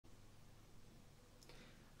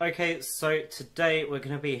Okay, so today we're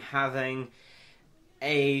going to be having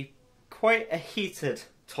quite a heated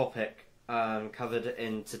topic covered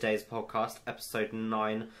in today's podcast, episode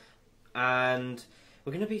 9, and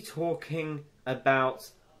we're going to be talking about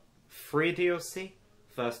free DLC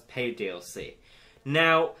versus paid DLC.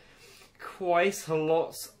 Now, quite a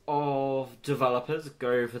lot of developers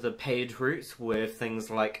go for the paid route with things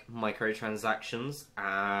like microtransactions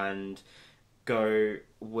and go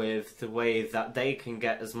with the way that they can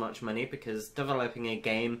get as much money, because developing a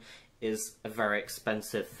game is a very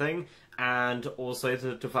expensive thing, and also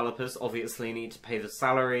the developers obviously need to pay the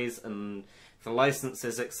salaries and the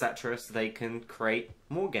licenses, etc., so they can create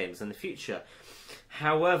more games in the future.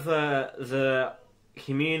 However, the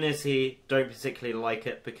community don't particularly like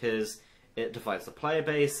it because it divides the player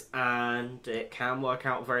base and it can work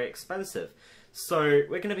out very expensive. So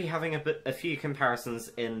we're going to be having a few comparisons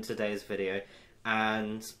in today's video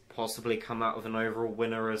and possibly come out with an overall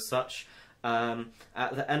winner as such at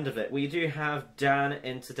the end of it. We do have Dan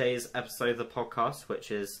in today's episode of the podcast,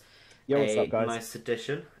 which is what's up, guys? Nice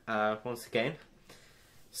addition once again.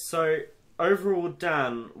 So overall,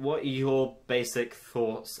 Dan, what are your basic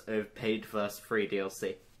thoughts of paid versus free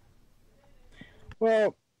DLC?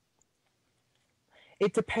 Well,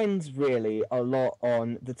 it depends really a lot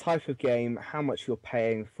on the type of game, how much you're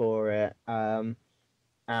paying for it, and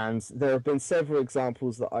there have been several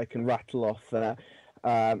examples that I can rattle off that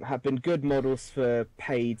have been good models for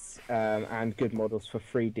paid and good models for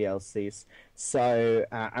free DLCs. So,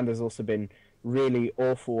 and there's also been really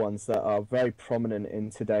awful ones that are very prominent in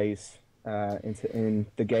today's in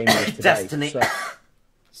the game of today. Destiny. So...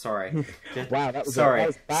 Sorry. Wow, that was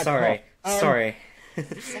bad. Sorry.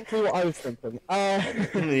 Exactly what I was thinking.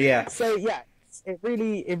 Yeah. So yeah, it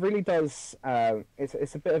really does.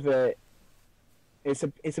 It's a bit of a.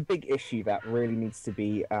 It's a big issue that really needs to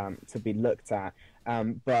be looked at.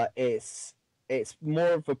 But it's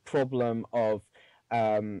more of a problem of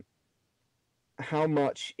how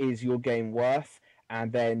much is your game worth,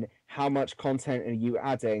 and then how much content are you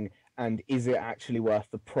adding, and is it actually worth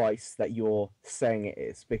the price that you're saying it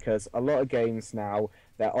is? Because a lot of games now,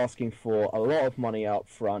 they're asking for a lot of money up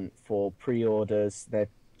front for pre-orders. They're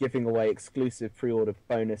giving away exclusive pre-order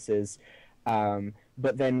bonuses.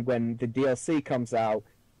 But then when the DLC comes out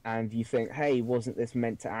and you think, hey, wasn't this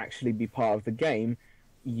meant to actually be part of the game?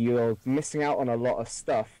 You're missing out on a lot of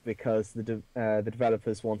stuff because the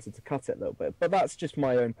developers wanted to cut it a little bit. But that's just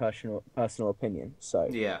my own personal opinion. So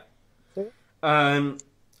yeah.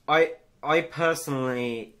 I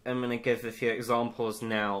personally am going to give a few examples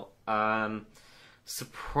now.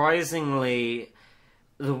 Surprisingly,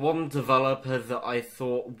 the one developer that I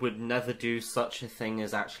thought would never do such a thing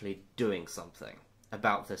is actually doing something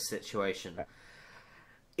about this situation.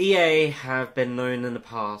 EA have been known in the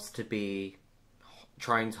past to be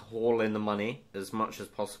trying to haul in the money as much as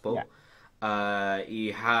possible. Yeah.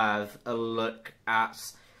 You have a look at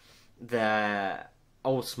their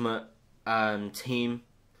Ultimate Team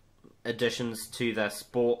additions to their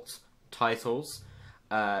sports titles,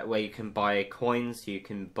 where you can buy coins, you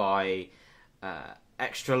can buy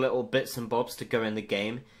extra little bits and bobs to go in the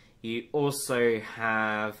game. You also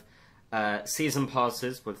have season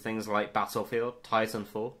passes with things like Battlefield,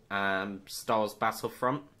 Titanfall, Star Wars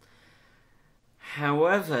Battlefront.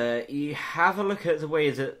 However, you have a look at the way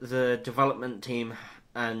that the development team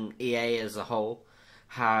and EA as a whole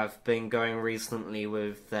have been going recently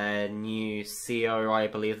with their new CEO, I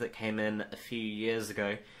believe, that came in a few years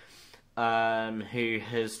ago, who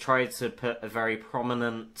has tried to put a very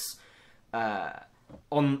prominent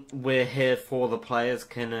we're here for the players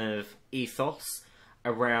kind of ethos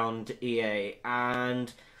around EA,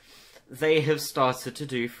 and they have started to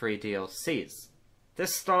do free DLCs.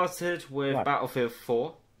 This started with Battlefield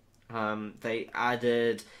 4. They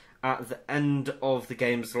added, at the end of the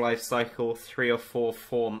game's life cycle, three or four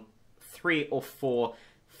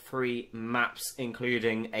free maps,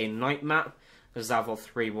 including a night map, Zavol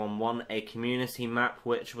 311, a community map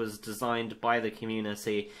which was designed by the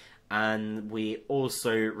community, and we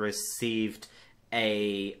also received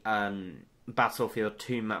a Battlefield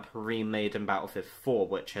 2 map remade in Battlefield 4,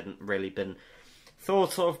 which hadn't really been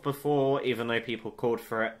thought of before, even though people called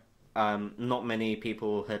for it. Not many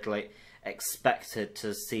people had expected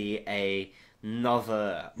to see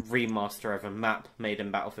another remaster of a map made in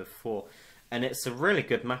Battlefield 4, and it's a really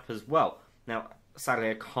good map as well. Now, sadly,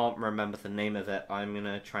 I can't remember the name of it. I'm going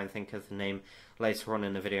to try and think of the name later on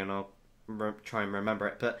in the video, and I'll try and remember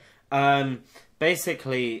it. But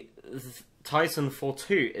basically, Titanfall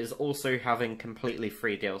 2 is also having completely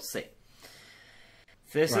free DLC.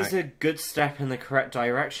 This is Right. a good step in the correct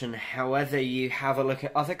direction. However, you have a look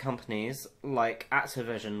at other companies like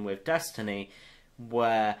Activision with Destiny,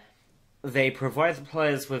 where they provide the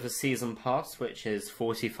players with a season pass, which is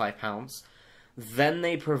 £45. Then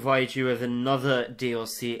they provide you with another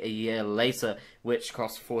DLC a year later, which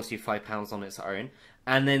costs £45 on its own.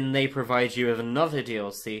 And then they provide you with another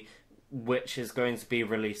DLC, which is going to be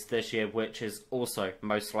released this year, which is also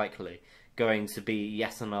most likely going to be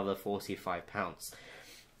yet another £45.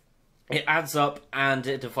 It adds up and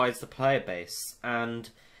it divides the player base. And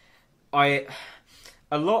a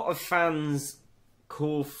lot of fans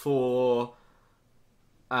call for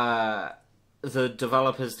the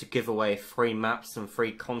developers to give away free maps and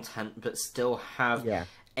free content, but still have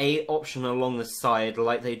a option along the side,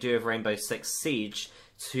 like they do with Rainbow Six Siege,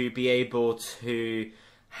 to be able to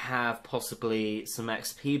have possibly some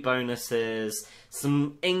XP bonuses,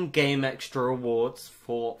 some in-game extra rewards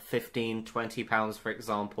for £15, £20, for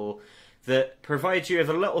example, that provide you with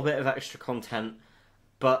a little bit of extra content,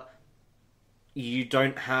 but you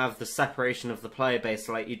don't have the separation of the player base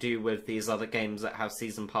like you do with these other games that have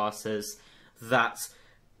season passes. That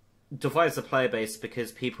divides the player base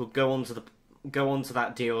because people go onto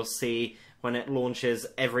that DLC when it launches.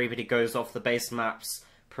 Everybody goes off the base maps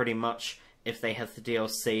pretty much if they have the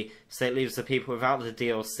DLC, so it leaves the people without the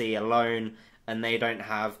DLC alone, and they don't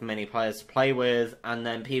have many players to play with. And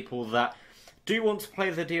then people that do want to play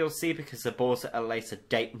the DLC because they bought it at a later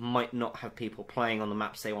date might not have people playing on the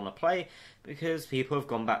maps they want to play, because people have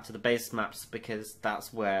gone back to the base maps because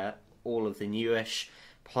that's where all of the newish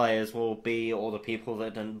players will be, or the people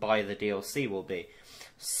that didn't buy the DLC will be.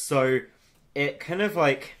 So it kind of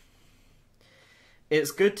like, it's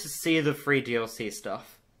good to see the free DLC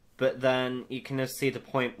stuff, but then you kind of see the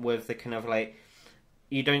point with the kind of like,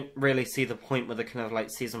 you don't really see the point with the kind of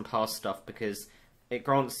like season pass stuff, because it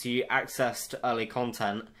grants you access to early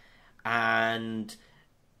content and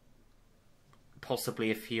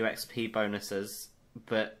possibly a few XP bonuses,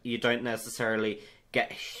 but you don't necessarily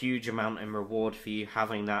get a huge amount in reward for you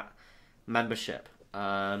having that membership.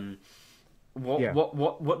 What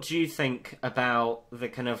do you think about the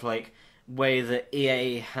kind of like way that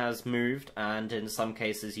EA has moved, and in some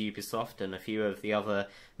cases Ubisoft and a few of the other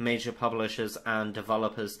major publishers and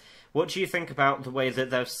developers? What do you think about the way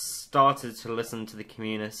that they've started to listen to the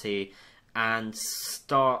community and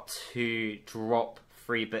start to drop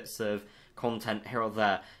free bits of content here or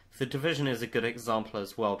there? The Division is a good example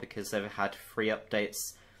as well, because they've had free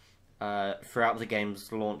updates throughout the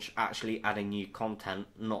game's launch, actually adding new content,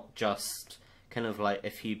 not just kind of like a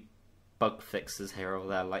few bug fixes here or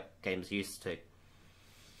there like games used to.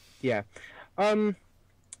 Yeah, I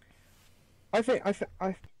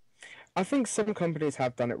think some companies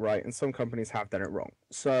have done it right and some companies have done it wrong.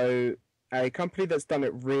 So a company that's done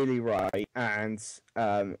it really right and is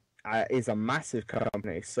a massive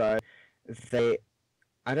company, so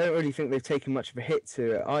I don't really think they've taken much of a hit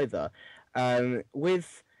to it either.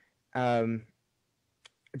 With GTA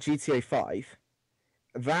 5,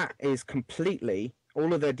 that is completely,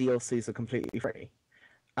 all of their DLCs are completely free.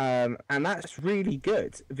 And that's really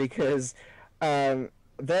good, because their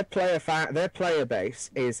player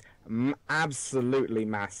base is absolutely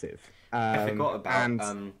massive. I forgot about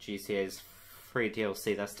GTA's free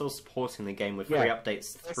DLC. They're still supporting the game with free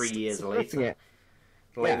updates 3 years later.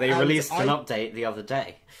 Like, they released an update the other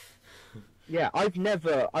day. Yeah, I've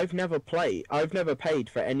never paid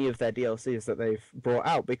for any of their DLCs that they've brought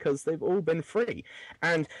out, because they've all been free,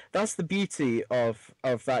 and that's the beauty of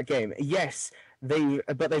that game. Yes,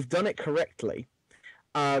 but they've done it correctly.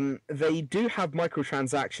 They do have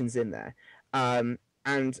microtransactions in there, and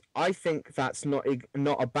I think that's not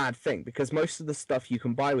a bad thing, because most of the stuff you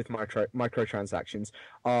can buy with microtransactions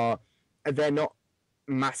they're not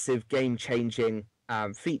massive game-changing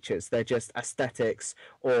features. They're just aesthetics,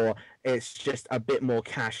 or it's just a bit more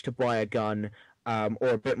cash to buy a gun, or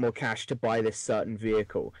a bit more cash to buy this certain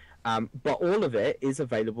vehicle. But all of it is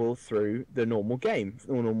available through the normal game,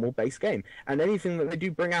 or normal base game. And anything that they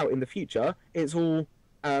do bring out in the future, it's all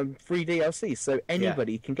free DLC, so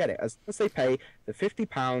anybody can get it as long as they pay the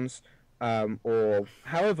 £50 or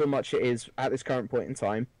however much it is at this current point in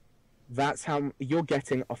time. That's how you're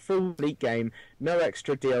getting a full elite game, no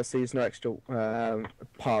extra DLCs, no extra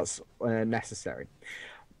parts necessary.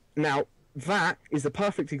 Now, that is a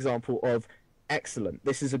perfect example of excellent.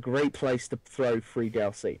 This is a great place to throw free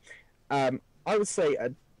DLC. I would say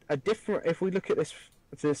a different. If we look at this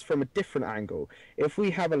from a different angle, if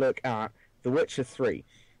we have a look at The Witcher 3,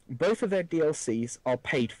 both of their DLCs are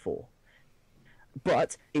paid for,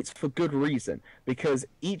 but it's for good reason, because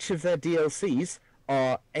each of their DLCs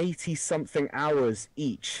are 80-something hours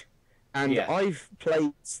each. And Yeah. I've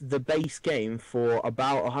played the base game for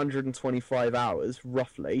about 125 hours,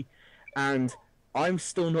 roughly, and I'm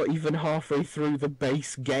still not even halfway through the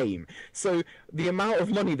base game. So the amount of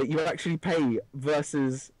money that you actually pay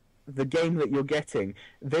versus the game that you're getting,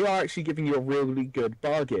 they are actually giving you a really good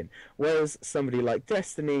bargain. Whereas somebody like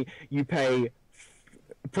Destiny, you pay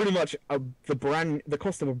pretty much the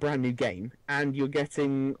cost of a brand new game, and you're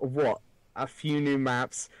getting what, a few new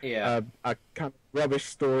maps, Yeah. a kind of rubbish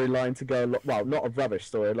storyline to go. Well, not a rubbish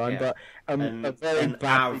storyline, Yeah. but a very An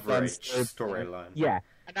badly done average storyline. Yeah,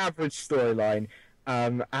 an average storyline.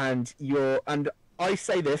 And I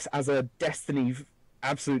say this as a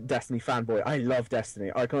absolute Destiny fanboy. I love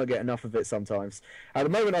Destiny. I can't get enough of it sometimes. At the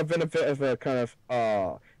moment, I've been a bit of a kind of,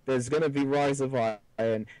 there's going to be Rise of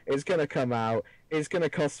Iron. It's going to come out. It's going to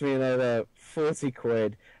cost me another 40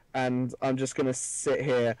 quid. And I'm just going to sit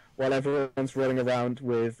here while everyone's running around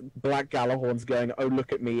with black Galahorns going, oh,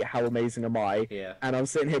 look at me, how amazing am I? Yeah. And I'm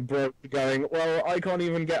sitting here broke going, well, I can't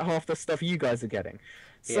even get half the stuff you guys are getting.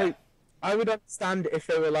 So Yeah. I would understand if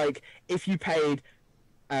they were like, if you paid,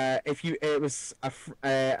 it was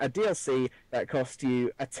a DLC that cost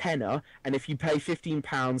you a tenner, and if you pay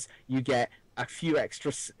 £15, you get a few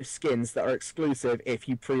extra skins that are exclusive if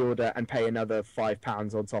you pre-order and pay another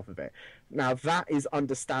 £5 on top of it. Now that is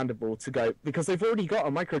understandable to go because they've already got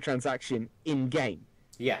a microtransaction in game.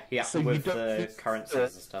 Yeah, So with the currencies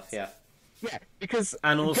and stuff, yeah. Yeah, because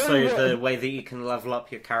And also the way that you can level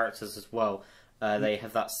up your characters as well. They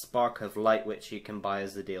have that Spark of Light which you can buy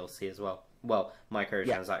as the DLC as well. Well,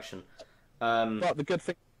 microtransaction. But the good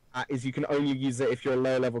thing is you can only use it if you're a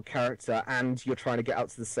low level character and you're trying to get up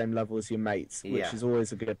to the same level as your mates, which is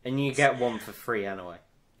always a good. And you get one for free anyway.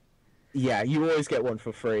 Yeah, you always get one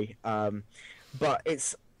for free. But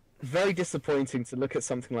it's very disappointing to look at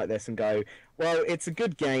something like this and go, well, it's a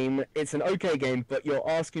good game, it's an okay game, but you're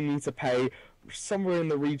asking me to pay somewhere in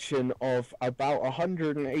the region of about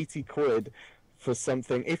 180 quid for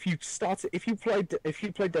something. If you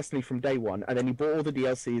played Destiny from day one and then you bought all the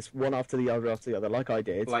DLCs one after the other, like I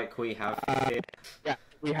did, Like we have. yeah,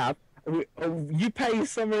 we have. You pay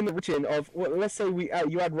somewhere in the region of, well, let's say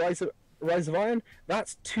you had Rise of Iron.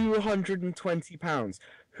 That's £220.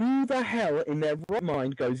 Who the hell in their right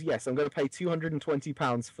mind goes, yes, I'm going to pay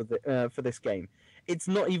 £220 for this game? It's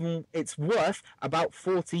not even. It's worth about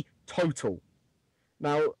 40 total.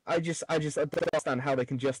 Now, I don't understand how they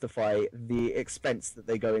can justify the expense that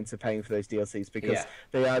they go into paying for those DLCs because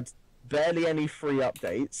they had barely any free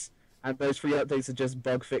updates, and those free updates are just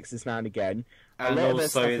bug fixes now and again. And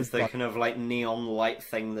also the kind of like neon light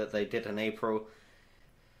thing that they did in April.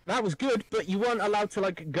 That was good, but you weren't allowed to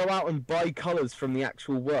like go out and buy colours from the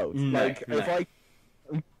actual world. If I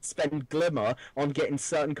spend glimmer on getting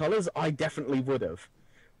certain colours, I definitely would have.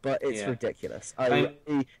 But it's ridiculous.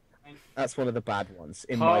 That's one of the bad ones,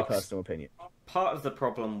 in my personal opinion. Part of the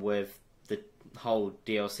problem with the whole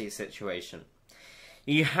DLC situation,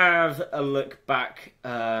 you have a look back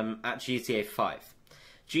at GTA 5.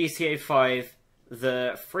 GTA 5,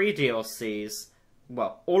 the free DLCs,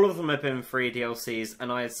 well, all of them have been free DLCs,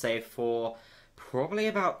 and I'd say for probably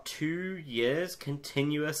about 2 years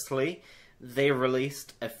continuously, they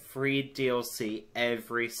released a free DLC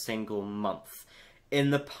every single month.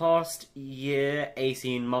 In the past year,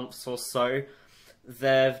 18 months or so,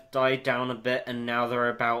 they've died down a bit, and now they're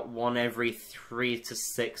about one every 3 to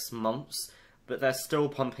 6 months. But they're still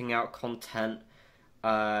pumping out content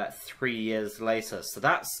 3 years later, so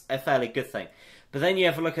that's a fairly good thing. But then you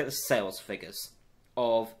have a look at the sales figures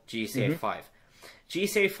of GTA 5.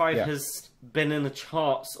 GTA 5 has been in the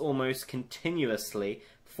charts almost continuously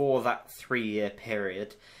for that 3-year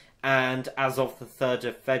period, and as of the 3rd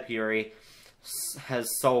of February,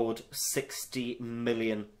 has sold 60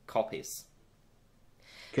 million copies.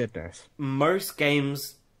 Goodness. Most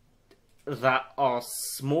games that are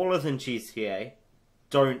smaller than GTA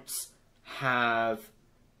don't have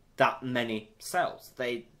that many sales.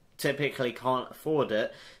 They typically can't afford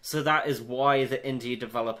it, so that is why the indie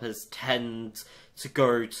developers tend to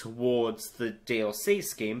go towards the DLC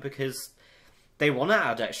scheme, because they want to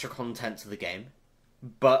add extra content to the game,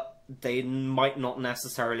 but they might not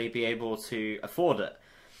necessarily be able to afford it.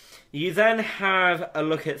 You then have a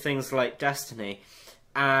look at things like Destiny,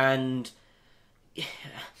 and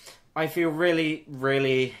I feel really,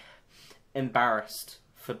 really embarrassed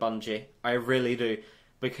for Bungie. I really do.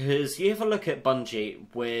 Because you have a look at Bungie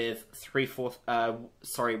with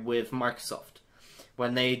with Microsoft.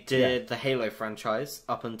 When they did the Halo franchise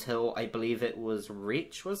up until, I believe it was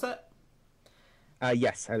Reach, was it?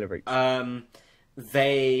 Yes, Halo Reach.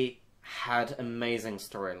 They had amazing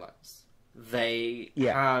storylines. They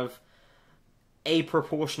have a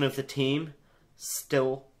proportion of the team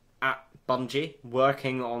still at Bungie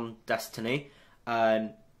working on Destiny,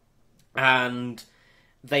 and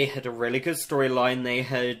they had a really good storyline. They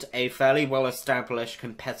had a fairly well-established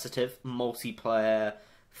competitive multiplayer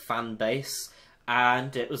fan base,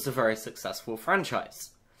 and it was a very successful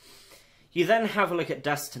franchise. You then have a look at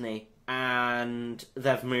Destiny, and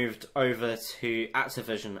they've moved over to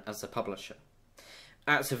Activision as a publisher.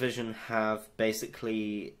 Activision have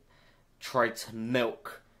basically tried to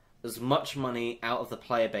milk as much money out of the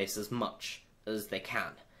player base as much as they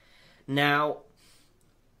can. Now,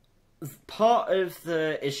 part of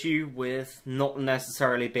the issue with not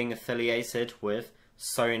necessarily being affiliated with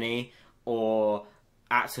Sony or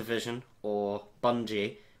Activision or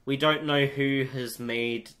Bungie, we don't know who has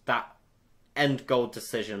made that end goal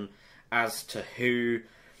decision as to who,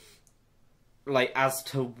 like, as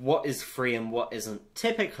to what is free and what isn't.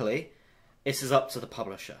 Typically, it is up to the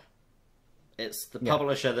publisher. It's the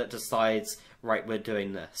publisher that decides, right, we're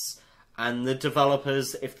doing this. And the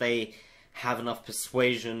developers, if they have enough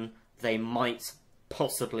persuasion, they might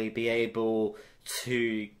possibly be able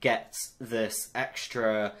to get this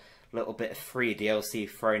extra little bit of free DLC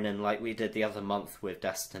thrown in like we did the other month with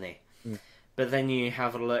Destiny. But then you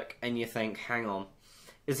have a look and you think, hang on,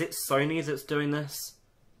 is it Sony that's doing this?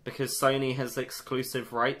 Because Sony has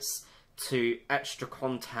exclusive rights to extra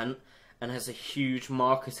content and has a huge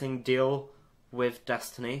marketing deal with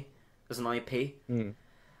Destiny as an IP.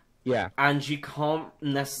 Yeah. And you can't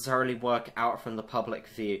necessarily work out from the public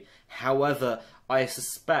view. However, I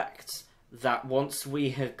suspect that once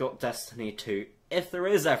we have got Destiny 2, if there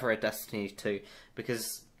is ever a Destiny 2,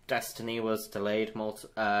 because Destiny was delayed once,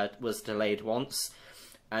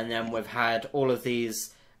 and then we've had all of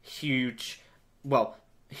these huge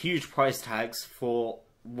price tags for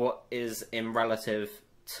what is in relative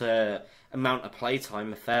to amount of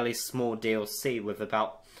playtime, a fairly small DLC with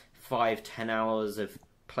about 5-10 hours of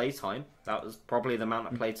playtime. That was probably the amount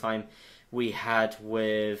of playtime we had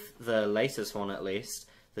with the latest one, at least,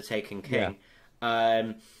 The Taken King.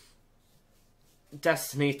 Yeah.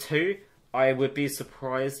 Destiny 2, I would be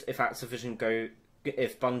surprised if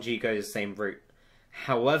if Bungie goes the same route.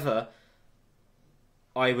 However,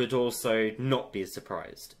 I would also not be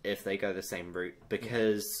surprised if they go the same route,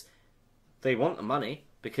 because they want the money,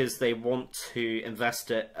 because they want to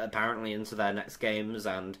invest it apparently into their next games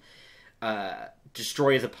and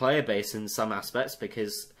destroy the player base in some aspects,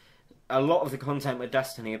 because a lot of the content with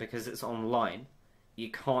Destiny, because it's online, you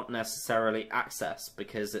can't necessarily access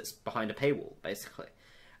because it's behind a paywall, basically.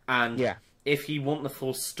 And if you want the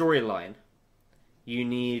full storyline, you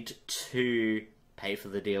need to pay for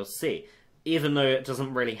the DLC. Even though it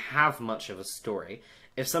doesn't really have much of a story,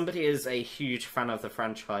 if somebody is a huge fan of the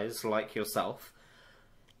franchise, like yourself,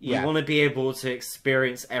 you want to be able to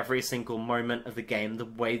experience every single moment of the game the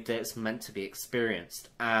way that it's meant to be experienced.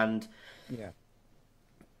 And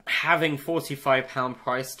having £45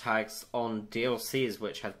 price tags on DLCs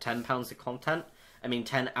which have £10 of content,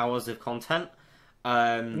 10 hours of content.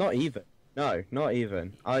 Not even. No, not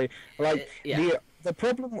even. The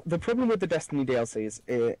problem with the Destiny DLCs,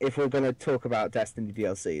 if we're going to talk about Destiny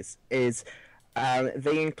DLCs, is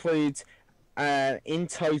they include in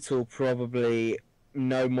total probably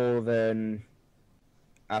no more than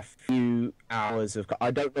a few hours of, I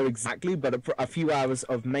don't know exactly, but a few hours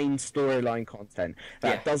of main storyline content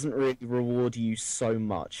that doesn't really reward you so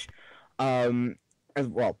much. Very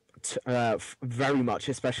much,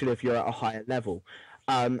 especially if you're at a higher level.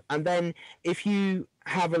 And then if you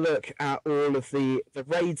have a look at all of the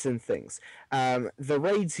raids and things,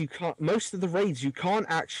 most of the raids you can't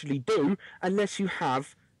actually do unless you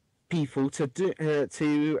have people to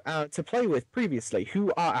play with previously who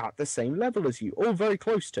are at the same level as you, or very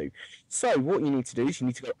close to. So what you need to do is you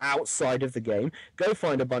need to go outside of the game, go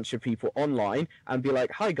find a bunch of people online and be like,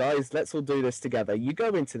 hi guys, let's all do this together. You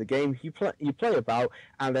go into the game, you play about,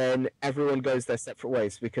 and then everyone goes their separate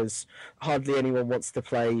ways, because hardly anyone wants to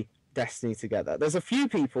play Destiny together. There's a few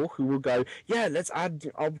people who will go, yeah,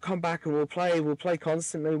 I'll come back and we'll play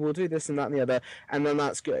constantly, we'll do this and that and the other, and then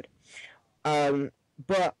that's good.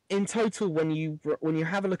 But in total, when you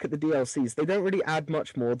have a look at the DLCs, they don't really add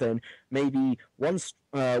much more than maybe one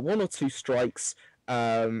or two strikes,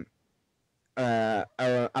 a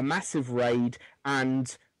massive raid,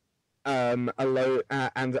 and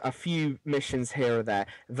a few missions here or there.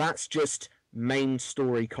 That's just main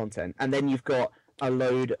story content, and then you've got a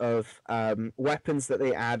load of weapons that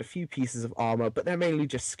they add, a few pieces of armor, but they're mainly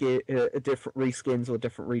just different reskins or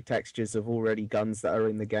different retextures of already guns that are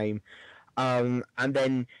in the game. And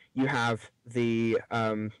then you have the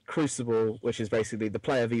Crucible, which is basically the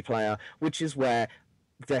player v player, which is where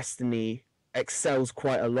Destiny excels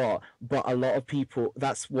quite a lot, but a lot of people,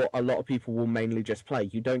 that's what a lot of people will mainly just play.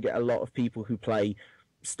 You don't get a lot of people who play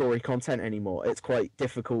story content anymore. It's quite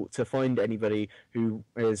difficult to find anybody who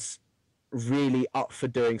is really up for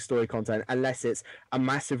doing story content unless it's a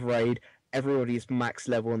massive raid. Everybody's max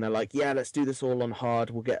level and they're like, yeah, let's do this all on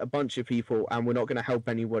hard. We'll get a bunch of people and we're not going to help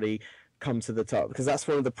anybody come to the top, because that's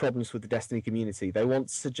one of the problems with the Destiny community. They want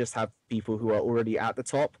to just have people who are already at the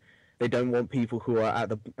top. They don't want people who are at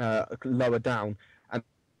the lower down and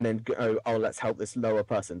then go, oh, let's help this lower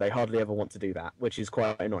person. They hardly ever want to do that, which is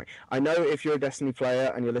quite annoying. I know if you're a Destiny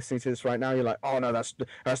player and you're listening to this right now, you're like, oh no,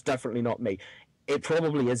 that's definitely not me. It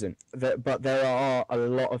probably isn't, but there are a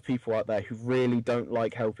lot of people out there who really don't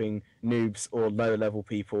like helping noobs or low-level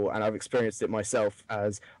people, and I've experienced it myself,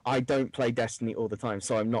 as I don't play Destiny all the time,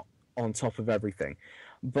 so I'm not on top of everything.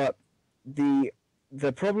 But the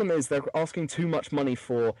problem is they're asking too much money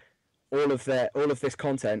for all of this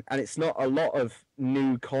content, and it's not a lot of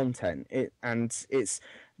new content. It's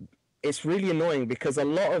really annoying, because a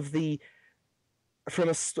lot of the from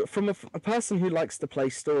a person who likes to play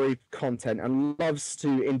story content and loves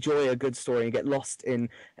to enjoy a good story and get lost in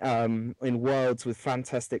worlds with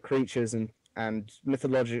fantastic creatures and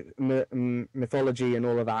mythology and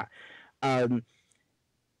all of that, all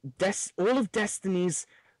of Destiny's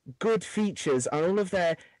good features and all of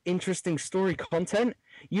their interesting story content,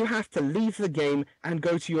 you have to leave the game and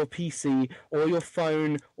go to your PC or your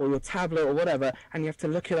phone or your tablet or whatever, and you have to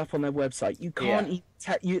look it up on their website. You can't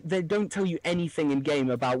they don't tell you anything in game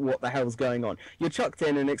about what the hell's going on. You're chucked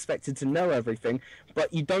in and expected to know everything,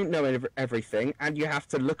 but you don't know everything, and you have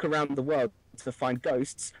to look around the world to find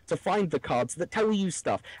ghosts, to find the cards that tell you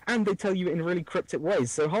stuff, and they tell you in really cryptic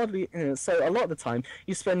ways. So so a lot of the time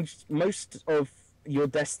you spend most of your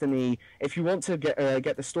Destiny, if you want to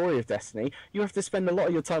get the story of Destiny, you have to spend a lot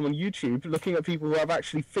of your time on YouTube looking at people who have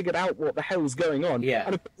actually figured out what the hell's going on,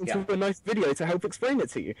 and into a nice video to help explain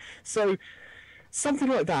it to you. So something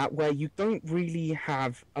like that, where you don't really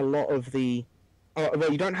have a lot of the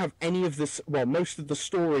well, you don't have any of this, well, most of the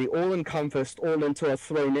story all encompassed, all into a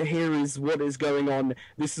thrown, here is what is going on,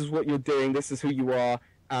 this is what you're doing, this is who you are,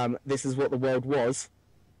 this is what the world was,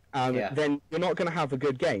 then you're not going to have a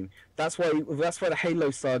good game. That's why the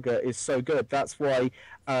Halo saga is so good. That's why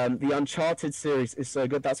the Uncharted series is so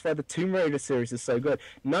good. That's why the Tomb Raider series is so good.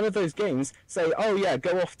 None of those games say, oh yeah,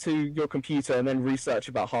 go off to your computer and then research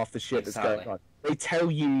about half the shit that's going on. They tell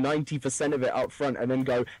you 90% of it up front and then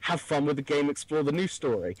go, have fun with the game, explore the new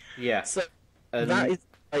story. Yeah. So that is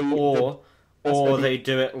or they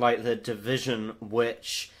do it like The Division,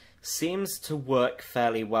 which seems to work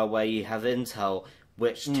fairly well, where you have intel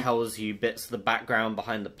which tells you bits of the background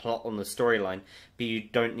behind the plot on the storyline, but you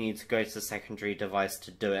don't need to go to the secondary device to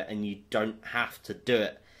do it, and you don't have to do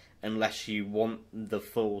it unless you want the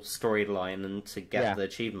full storyline and to get the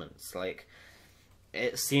achievements. Like,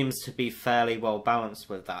 it seems to be fairly well balanced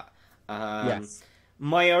with that. Yes.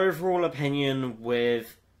 My overall opinion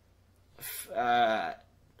with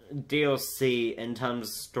DLC in terms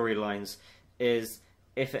of storylines is,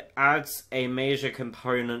 if it adds a major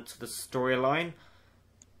component to the storyline,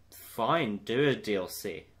 fine, do a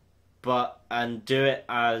DLC, and do it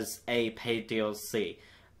as a paid DLC,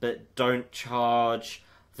 but don't charge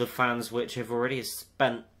the fans which have already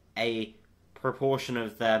spent a proportion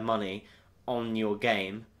of their money on your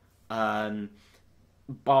game, buy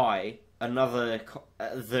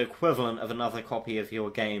the equivalent of another copy of your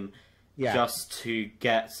game, just to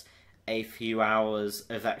get a few hours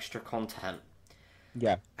of extra content.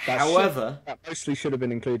 Yeah. However, that mostly should have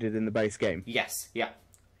been included in the base game. Yes, yeah.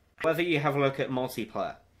 However, you have a look at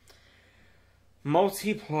multiplayer.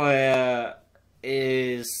 Multiplayer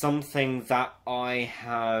is something that I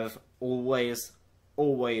have always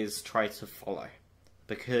tried to follow,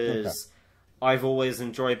 because I've always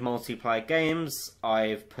enjoyed multiplayer games.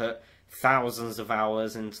 I've put thousands of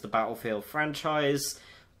hours into the Battlefield franchise.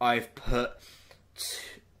 I've put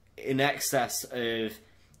in excess of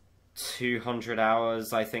 200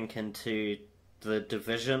 hours, I think, into The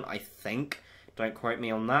Division, I think. Don't quote me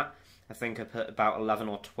on that. I think I put about 11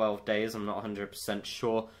 or 12 days, I'm not 100%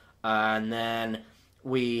 sure. And then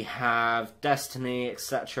we have Destiny,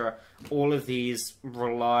 etc. All of these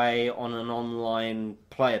rely on an online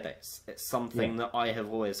player base. It's something that I have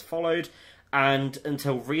always followed. And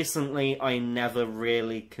until recently, I never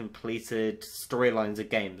really completed storylines of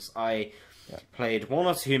games. I played one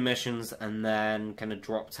or two missions and then kind of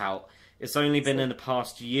dropped out. It's only been in the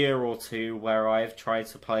past year or two where I've tried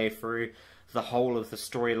to play through the whole of the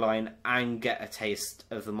storyline and get a taste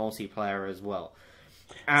of the multiplayer as well.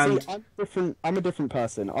 See, And I'm different. I'm a different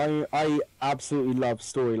person. I absolutely love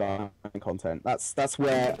storyline content. That's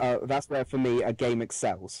where for me a game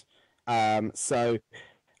excels. So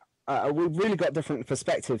we've really got different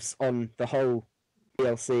perspectives on the whole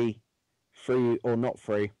DLC free or not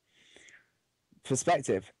free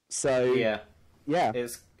perspective. So yeah, yeah,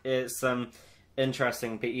 it's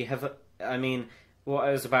interesting, but I mean, what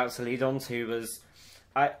I was about to lead on to was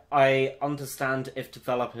I understand if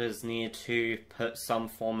developers need to put some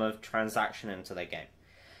form of transaction into their game.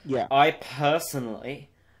 yeah, I personally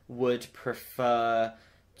would prefer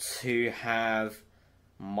to have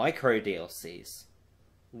micro DLCs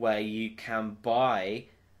where you can buy,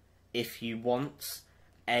 if you want,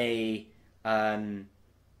 a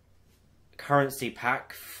currency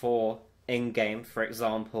pack for in-game. For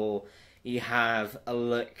example, you have a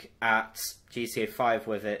look at GTA 5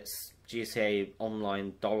 with its GTA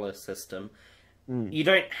Online dollar system. You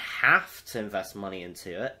don't have to invest money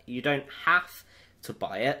into it. You don't have to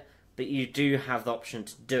buy it, but you do have the option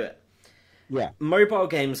to do it. yeah. Mobile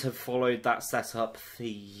games have followed that setup for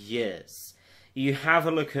years. You have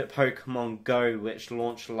a look at Pokemon Go, which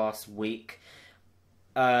launched last week.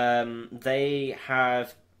 They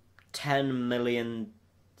have 10 million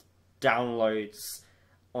downloads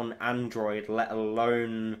on Android, let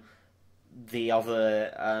alone the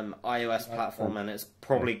other iOS platform, and it's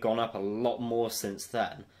probably gone up a lot more since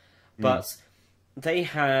then. But they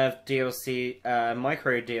have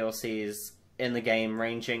micro DLCs in the game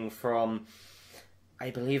ranging from, I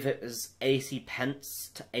believe it was 80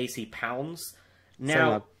 pence to £80.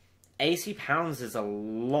 Now, £80 is a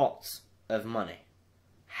lot of money.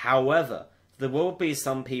 However, there will be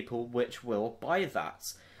some people which will buy that.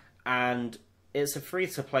 And it's a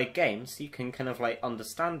free-to-play game, so you can kind of, like,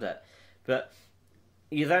 understand it. But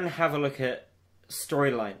you then have a look at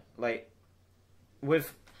storyline. Like,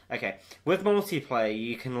 with multiplayer,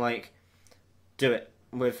 you can, like, do it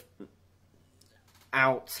without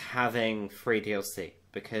having free DLC.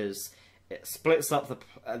 Because it splits up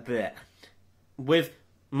the... With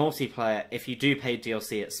multiplayer, if you do pay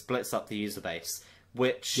DLC, it splits up the user base.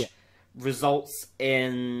 Which results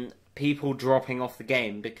in people dropping off the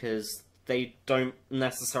game because they don't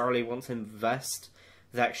necessarily want to invest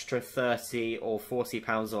the extra £30 or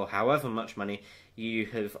 £40 or however much money you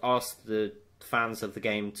have asked the fans of the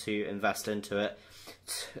game to invest into it.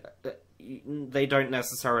 They don't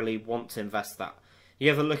necessarily want to invest that. You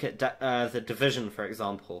have a look at The Division, for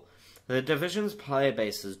example. The Division's player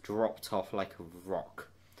base has dropped off like a rock.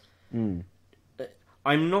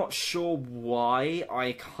 I'm not sure why.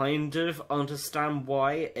 I kind of understand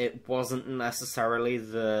why. It wasn't necessarily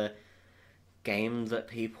the game that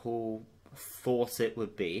people thought it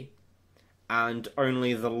would be. And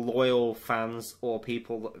only the loyal fans or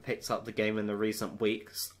people that picked up the game in the recent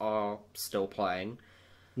weeks are still playing.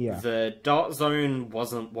 Yeah. The Dark Zone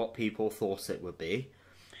wasn't what people thought it would be.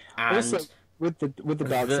 And Also, with the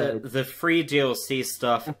Dark Zone, the free DLC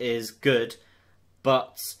stuff is good,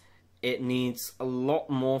 but it needs a lot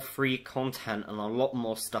more free content and a lot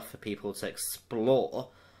more stuff for people to explore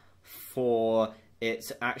for it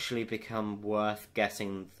to actually become worth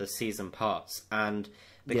getting the season pass. And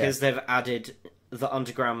because they've added the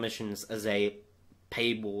underground missions as a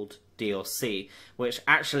paywalled DLC, which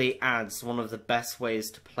actually adds one of the best ways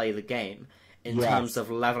to play the game in terms of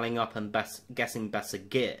leveling up and getting better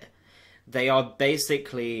gear, they are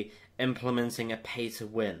basically implementing a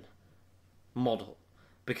pay-to-win model.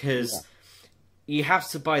 Because you have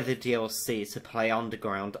to buy the DLC to play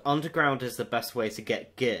Underground. Underground is the best way to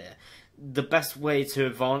get gear. The best way to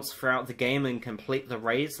advance throughout the game and complete the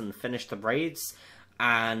raids and finish the raids.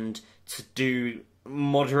 And to do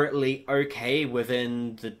moderately okay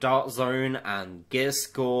within the Dark Zone and gear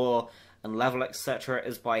score and level, etc.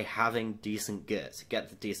 is by having decent gear. To get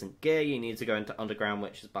the decent gear, you need to go into Underground,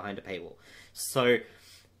 which is behind a paywall. So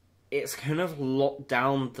it's kind of locked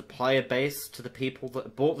down the player base to the people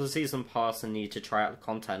that bought the season pass and need to try out the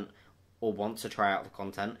content, or want to try out the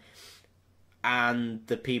content, and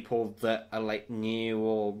the people that are like new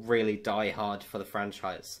or really die hard for the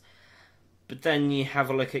franchise. But then you have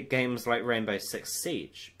a look at games like Rainbow Six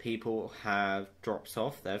Siege. People have dropped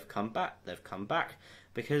off, they've come back,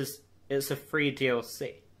 because it's a free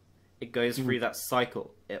DLC. It goes through that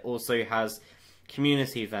cycle. It also has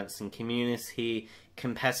community events and community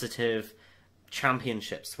competitive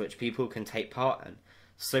championships which people can take part in.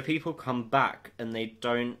 So people come back and they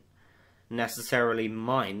don't necessarily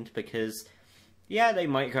mind because, yeah, they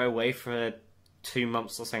might go away for 2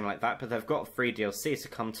 months or something like that, but they've got a free DLC to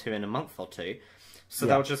come to in a month or two. So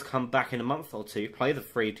they'll just come back in a month or two, play the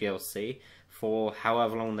free DLC for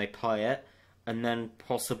however long they play it, and then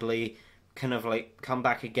possibly kind of like come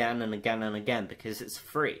back again and again and again because it's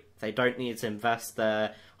free. They don't need to invest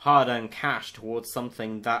their hard-earned cash towards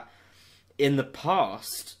something that in the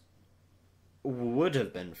past would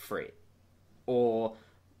have been free, or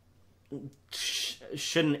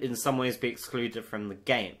shouldn't in some ways be excluded from the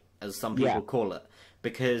game, as some people call it,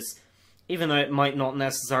 because even though it might not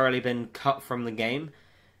necessarily been cut from the game,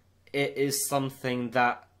 it is something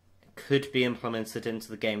that could be implemented into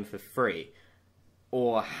the game for free,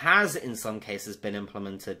 or has in some cases been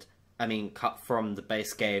implemented, cut from the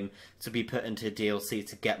base game to be put into DLC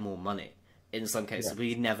to get more money. In some cases,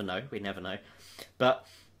 we never know, but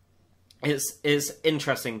it's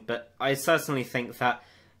interesting. But I certainly think that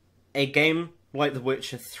a game like The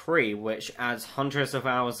Witcher 3, which adds hundreds of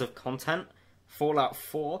hours of content, Fallout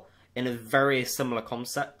 4, in a very similar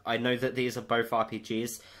concept. I know that these are both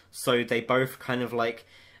RPGs, so they both kind of like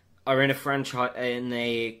are in a franchise, in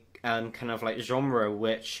a kind of like genre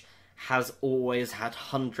which has always had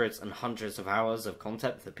hundreds and hundreds of hours of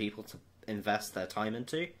content for people to invest their time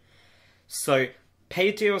into. So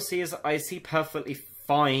paid DLCs I see perfectly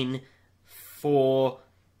fine for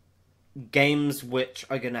games which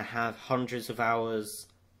are going to have hundreds of hours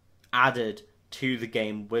added to the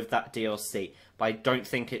game with that DLC. But I don't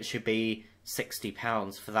think it should be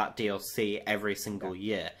 £60 for that DLC every single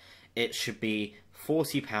year. It should be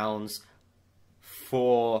 £40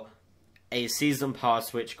 for a season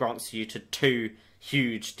pass which grants you to 2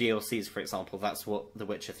 huge DLCs, for example. That's what The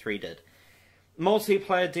Witcher 3 did.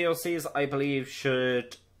 Multiplayer DLCs, I believe,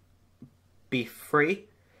 should be free,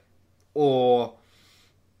 or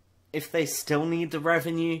if they still need the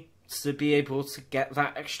revenue to be able to get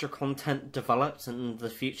that extra content developed and the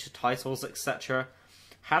future titles, etc.,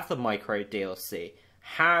 have the micro DLC,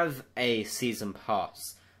 have a season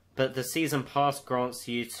pass. But the season pass grants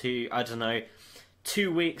you to,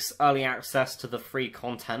 2 weeks early access to the free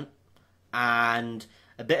content, and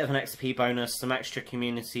a bit of an XP bonus, some extra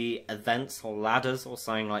community events or ladders or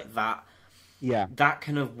something like that. Yeah. That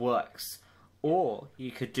kind of works. Or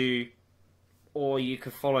you could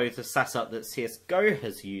follow the setup that CSGO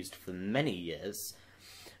has used for many years,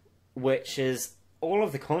 which is all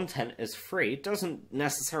of the content is free. It doesn't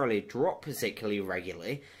necessarily drop particularly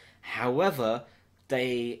regularly. However,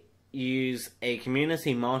 they use a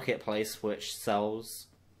community marketplace which sells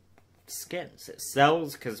skins. It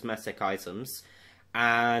sells cosmetic items,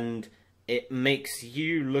 and it makes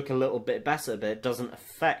you look a little bit better, but it doesn't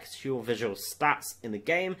affect your visual stats in the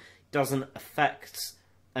game. Doesn't affect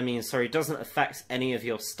any of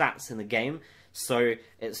your stats in the game. So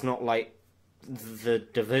it's not like the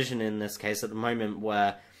Division in this case at the moment,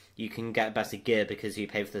 where you can get better gear because you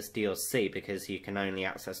pay for this DLC, because you can only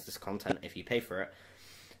access this content if you pay for it.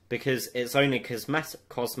 Because it's only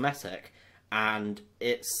cosmetic, and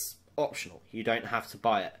it's optional. You don't have to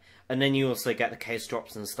buy it. And then you also get the case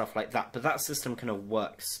drops and stuff like that. But that system kind of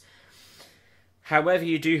works. However,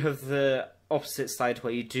 you do have the opposite side,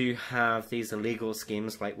 where you do have these illegal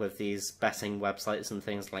schemes, like with these betting websites and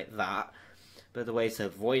things like that. But the way to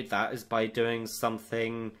avoid that is by doing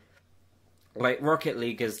something like Rocket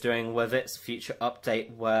League is doing with its future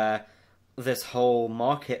update, where this whole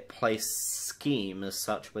marketplace scheme as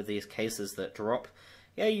such, with these cases that drop,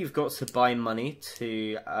 yeah, you've got to buy money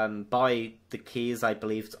to buy the keys, I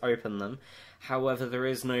believe, to open them. However, there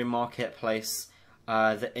is no marketplace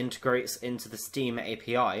that integrates into the Steam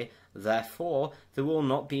API. Therefore, there will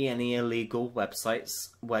not be any illegal websites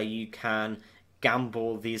where you can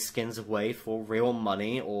gamble these skins away for real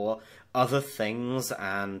money or other things,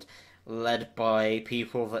 and led by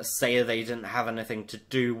people that say they didn't have anything to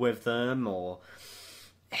do with them, or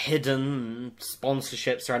hidden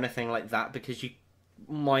sponsorships or anything like that, because you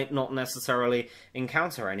might not necessarily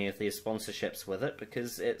encounter any of these sponsorships with it,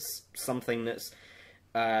 because it's something that's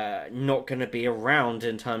not going to be around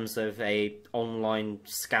in terms of a online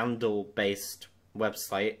scandal-based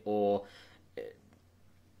website, or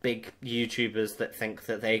big YouTubers that think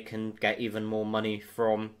that they can get even more money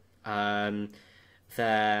from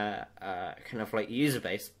their kind of like user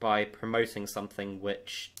base by promoting something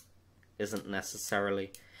which isn't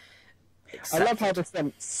necessarily accepted. I love how this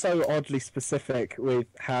went so oddly specific with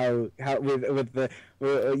how with the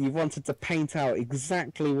you wanted to paint out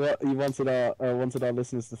exactly what you wanted our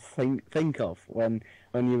listeners to think of when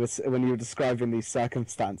you were describing these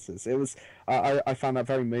circumstances. It was I found that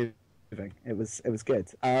very moving. It was good.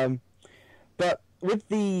 But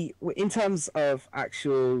in terms of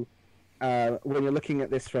actual when you're looking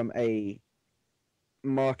at this from a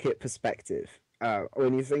market perspective,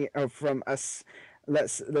 when you think from us,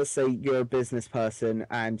 let's say you're a business person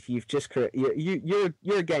and you've just created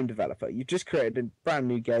you're a game developer. You've just created a brand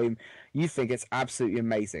new game. You think it's absolutely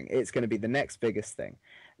amazing. It's going to be the next biggest thing.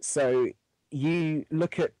 So you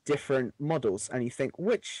look at different models and you think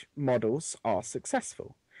which models are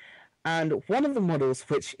successful. And one of the models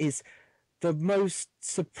which is the most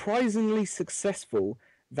surprisingly successful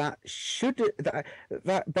that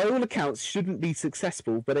by all accounts shouldn't be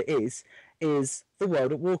successful, but it is the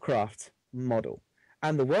World of Warcraft model.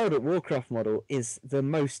 And the World of Warcraft model is the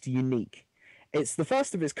most unique. It's the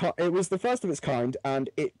first of its kind. It was the first of its kind, and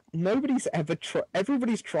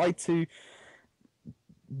everybody's tried to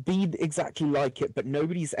be exactly like it, but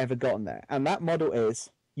nobody's ever gotten there. And that model is: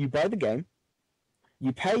 you buy the game,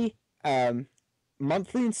 you pay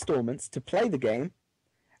monthly installments to play the game,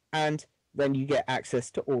 and then you get access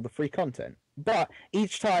to all the free content. But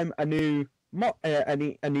each time a new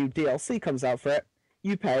DLC comes out for it,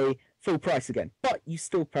 you pay full price again. But you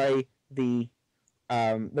still pay the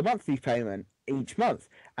monthly payment each month,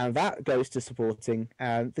 and that goes to supporting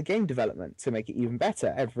the game development to make it even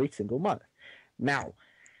better every single month. Now,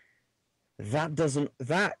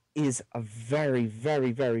 that is a very,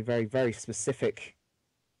 very, very, very, very specific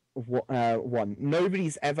one.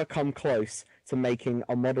 Nobody's ever come close to making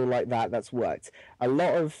a model like that's worked. A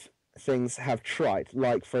lot of things have tried,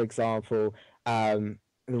 like for example, when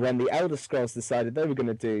the Elder Scrolls decided they were going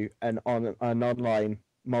to do an online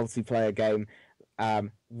multiplayer game,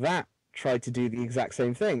 that tried to do the exact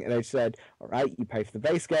same thing, and they said, all right, you pay for the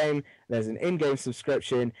base game, there's an in-game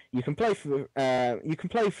subscription, you can play for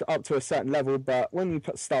up to a certain level, but when you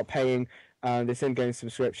start paying this in-game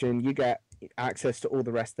subscription, you get access to all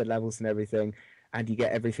the rest of the levels and everything, and you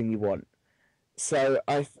get everything you want. So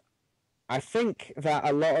I think that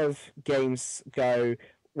a lot of games go,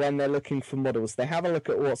 when they're looking for models, they have a look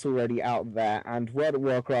at what's already out there, and World of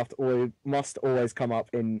Warcraft must always come up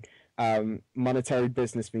in monetary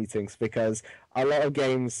business meetings, because a lot of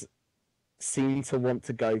games seem to want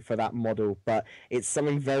to go for that model, but it's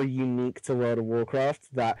something very unique to World of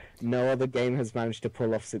Warcraft that no other game has managed to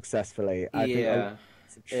pull off successfully. I think have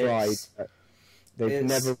tried, but they've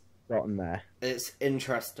never gotten there. It's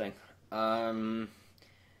interesting.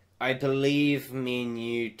 I believe me and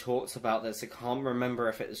you talked about this. I can't remember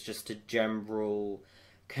if it was just a general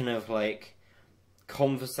kind of like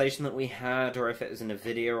conversation that we had, or if it was in a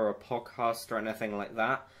video or a podcast or anything like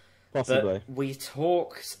that. Possibly. But we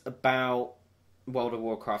talked about World of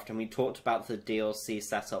Warcraft, and we talked about the DLC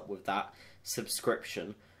setup with that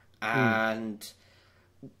subscription, and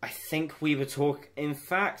I think we were talking... In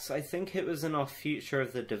fact, I think it was in our Future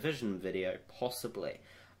of the Division video, possibly.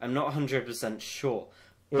 I'm not 100% sure.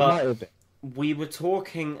 But we were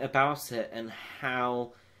talking about it and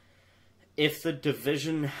how if the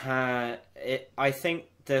Division had... I think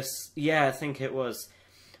this... Yeah, I think it was.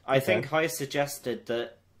 I think I suggested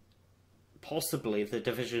that possibly the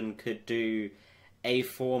Division could do a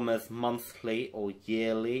form of monthly or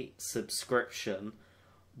yearly subscription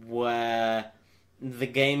where the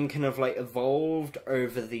game kind of like evolved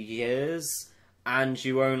over the years, and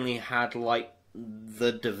you only had like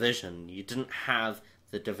the Division. You didn't have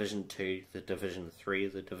the Division 2, the Division 3,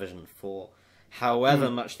 the Division 4,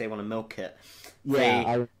 however much they want to milk it.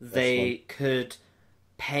 Yeah, they could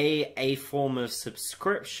pay a form of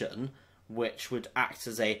subscription which would act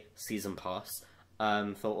as a season pass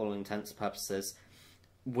for all intents and purposes,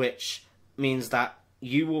 which means that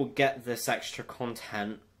you will get this extra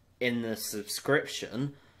content in the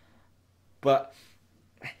subscription, but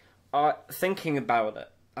thinking about it,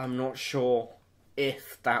 I'm not sure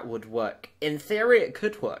if that would work. In theory, it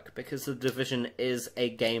could work, because The Division is a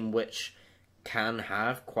game which can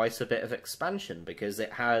have quite a bit of expansion, because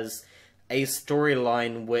it has a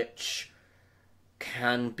storyline which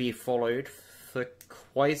can be followed for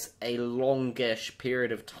quite a longish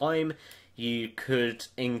period of time. You could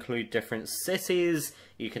include different cities,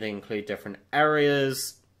 you could include different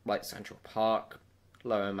areas, like Central Park,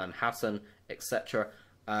 Lower Manhattan, etc.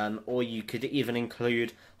 Or you could even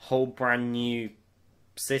include whole brand new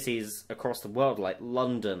cities across the world, like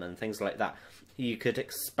London and things like that. You could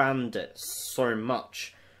expand it so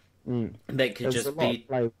much. They could just be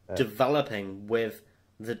developing with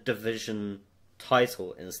the Division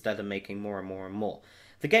title instead of making more and more and more.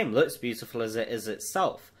 The game looks beautiful as it is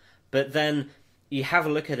itself, but then you have a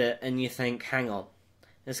look at it and you think, hang on,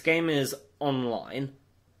 this game is online.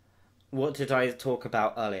 What did I talk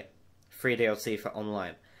about earlier? Free DLC for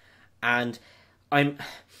online. And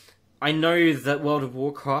I know that World of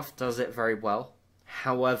Warcraft does it very well.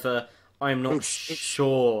 However, I'm not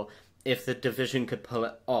sure if the Division could pull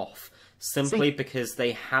it off, simply because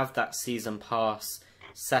they have that season pass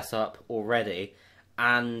set up already,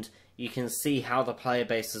 and you can see how the player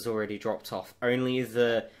base has already dropped off. Only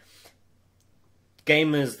the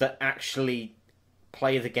gamers that actually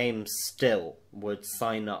play the game still would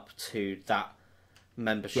sign up to that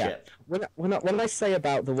membership. Yeah. When I say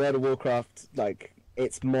about the World of Warcraft, like,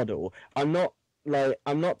 its model, I'm not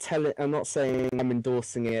saying I'm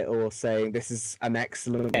endorsing it or saying this is an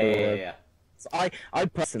excellent. Yeah. So I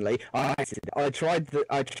personally, I tried to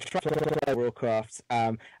play Warcraft,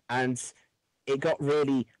 and it got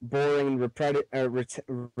really boring and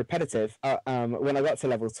repetitive when I got to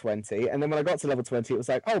level 20. And then when I got to level 20, it was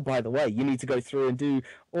like, oh, by the way, you need to go through and do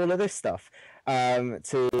all of this stuff. You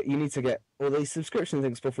need to get all these subscription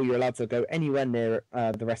things before you're allowed to go anywhere near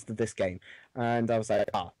the rest of this game. And I was like,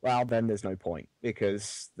 well, then there's no point,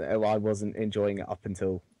 because I wasn't enjoying it up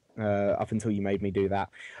until you made me do that.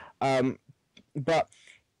 But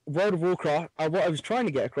World of Warcraft, what I was trying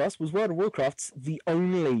to get across was World of Warcraft's the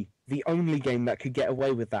only game that could get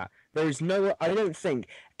away with that. There is no, I don't think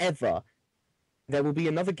ever there will be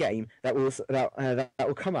another game that will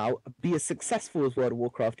come out, be as successful as World of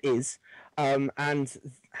Warcraft is, and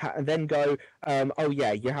then go, oh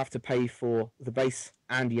yeah, you have to pay for the base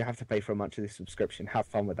and you have to pay for a monthly subscription. Have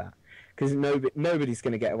fun with that, because nobody's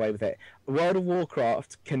going to get away with it. World of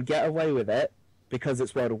Warcraft can get away with it because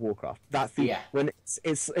it's World of Warcraft. That's the when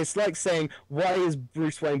it's like saying, why is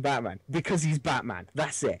Bruce Wayne Batman? Because he's Batman.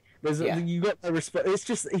 That's it. You got no respect. It's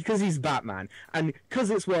just because he's Batman, and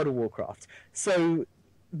because it's World of Warcraft. So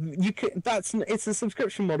it's a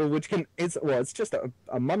subscription model it's just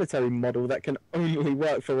a monetary model that can only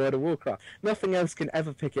work for World of Warcraft. Nothing else can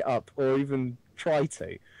ever pick it up or even try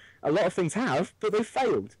to. A lot of things have, but they've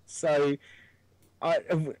failed. So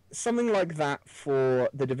something like that for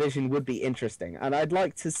the Division would be interesting, and I'd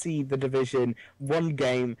like to see the Division one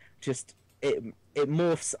game just it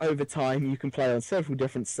morphs over time. You can play on several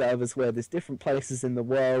different servers where there's different places in the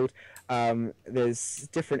world. There's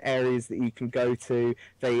different areas that you can go to.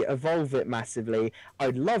 They evolve it massively.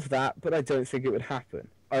 I'd love that, but I don't think it would happen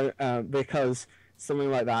because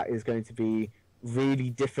something like that is going to be really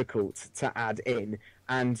difficult to add in.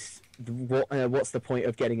 And what's the point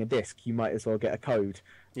of getting a disc? You might as well get a code.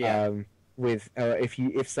 If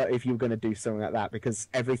you're going to do something like that, because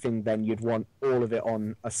everything, then you'd want all of it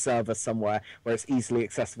on a server somewhere where it's easily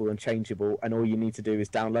accessible and changeable, and all you need to do is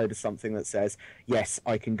download something that says, yes,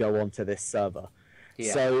 I can go onto this server.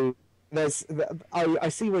 So I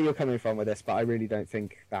see where you're coming from with this, but I really don't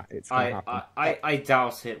think that it's going to happen. I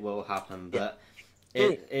doubt it will happen, but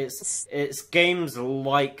it's games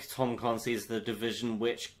like Tom Clancy's The Division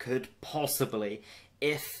which could possibly,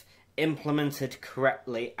 if implemented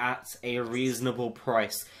correctly at a reasonable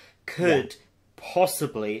price, could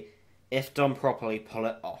possibly, if done properly, pull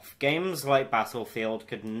it off. Games like Battlefield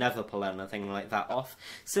could never pull anything like that off,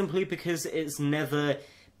 simply because it's never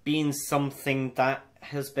been something that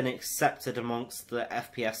has been accepted amongst the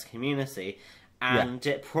FPS community, and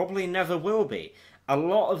it probably never will be. A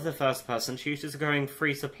lot of the first-person shooters are going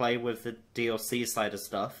free-to-play with the DLC side of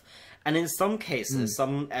stuff, and in some cases,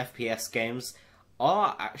 some FPS games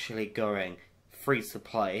are actually going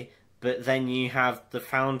free-to-play, but then you have the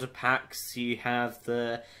founder packs, you have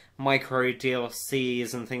the micro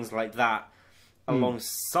DLCs and things like that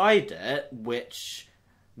alongside it, which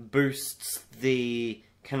boosts the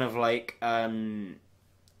kind of like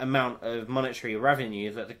amount of monetary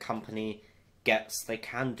revenue that the company gets. They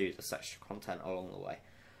can do this extra content along the way.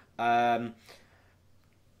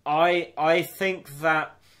 I think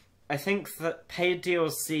that paid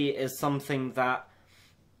DLC is something that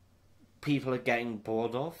people are getting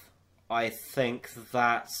bored of. I think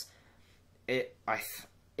that it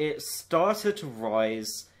started to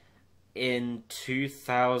rise in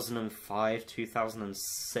 2005,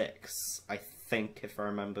 2006, I think, if I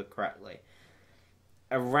remember correctly.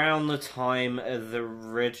 Around the time of the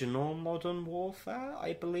original Modern Warfare,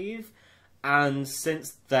 I believe. And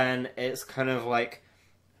since then, it's kind of like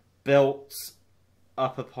built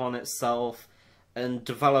up upon itself, and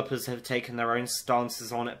developers have taken their own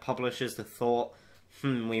stances on it. Publishers have thought,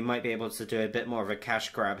 we might be able to do a bit more of a cash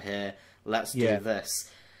grab here, let's do this.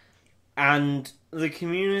 And the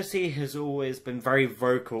community has always been very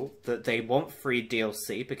vocal that they want free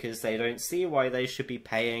DLC, because they don't see why they should be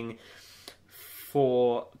paying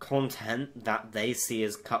for content that they see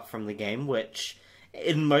as cut from the game, which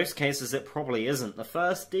in most cases it probably isn't. The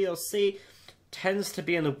first DLC tends to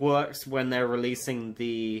be in the works when they're releasing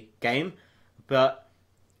the game, but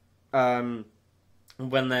when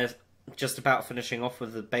they're just about finishing off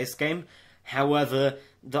with the base game. However,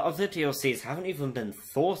 the other DLCs haven't even been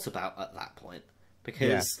thought about at that point,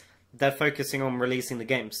 because they're focusing on releasing the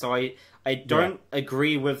game. So I don't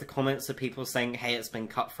agree with the comments of people saying, hey, it's been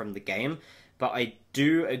cut from the game. But I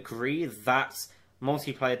do agree that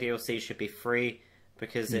multiplayer DLC should be free,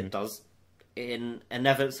 because it does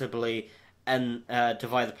inevitably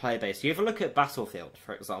divide the player base. You have a look at Battlefield,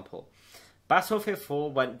 for example. Battlefield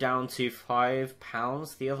 4 went down to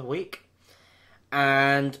 £5 the other week.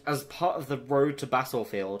 And as part of the road to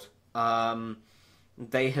Battlefield,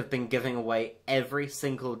 they have been giving away every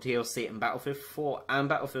single DLC in Battlefield 4 and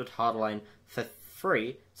Battlefield Hardline for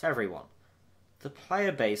free to everyone. The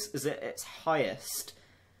player base is at its highest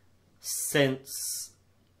since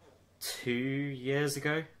 2 years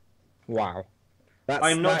ago. Wow.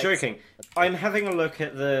 I'm not joking. I'm having a look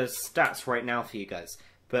at the stats right now for you guys.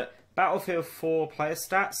 But Battlefield 4 player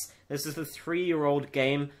stats, this is the 3-year-old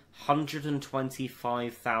game,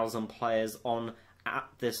 125,000 players on at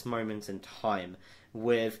this moment in time,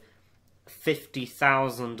 with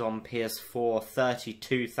 50,000 on PS4,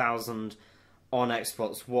 32,000 on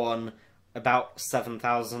Xbox One, about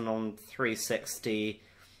 7,000 on 360,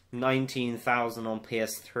 19,000 on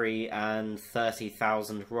PS3, and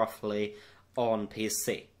 30,000 roughly on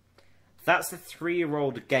PC. That's a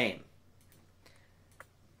 3-year-old game.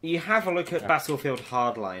 You have a look at Battlefield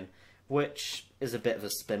Hardline, which is a bit of a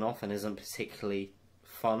spin-off and isn't particularly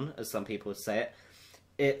fun, as some people would say it.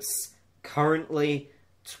 It's currently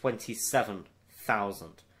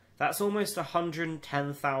 27,000. That's almost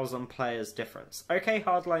 110,000 players difference. Okay,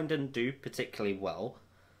 Hardline didn't do particularly well,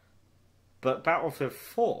 but Battlefield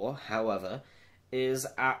 4, however, is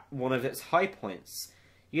at one of its high points.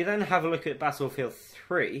 You then have a look at Battlefield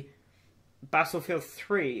 3. Battlefield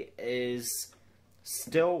 3 is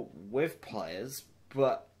still with players,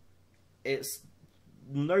 but it's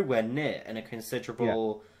nowhere near in a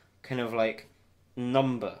considerable kind of like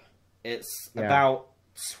number. It's about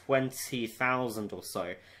 20,000 or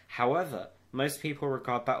so. However, most people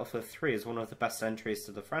regard Battlefield 3 as one of the best entries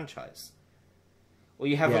to the franchise. Or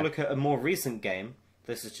you have a look at a more recent game.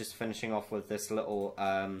 This is just finishing off with this little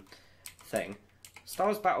thing. Star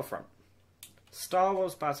Wars Battlefront. Star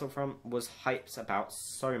Wars Battlefront was hyped about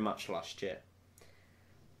so much last year.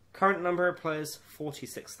 Current number of players,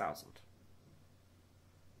 46,000.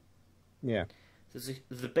 Yeah.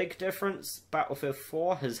 The big difference, Battlefield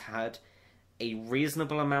 4 has had a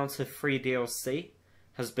reasonable amount of free DLC,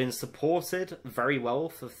 has been supported very well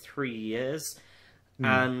for 3 years,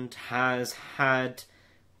 and has had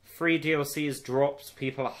free DLCs dropped.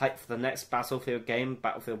 People are hyped for the next Battlefield game,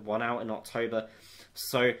 Battlefield 1 out in October,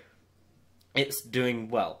 so it's doing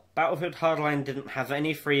well. Battlefield Hardline didn't have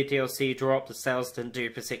any free DLC drop, the sales didn't do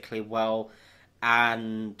particularly well,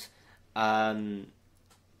 and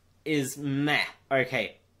is meh.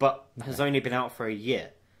 Okay, but has only been out for a year.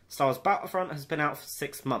 Star Wars Battlefront has been out for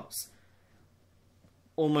 6 months.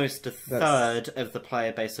 Almost a third of the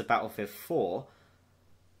player base of Battlefield 4,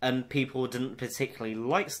 and people didn't particularly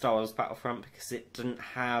like Star Wars Battlefront because it didn't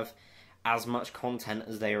have as much content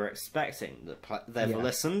as they were expecting. They've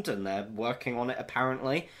listened, and they're working on it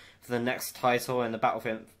apparently for the next title in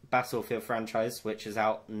the Battlefield franchise, which is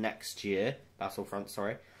out next year. Battlefront,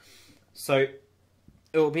 sorry. So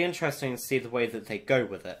it will be interesting to see the way that they go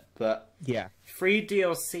with it, but free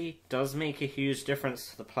DLC does make a huge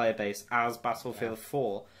difference to the player base, as Battlefield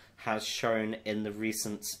 4 has shown in the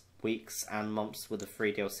recent weeks and months with the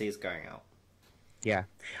free DLCs going out. Yeah,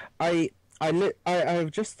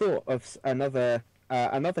 I've just thought of another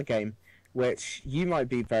game which you might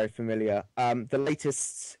be very familiar. The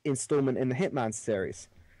latest installment in the Hitman series.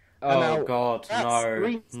 Oh God,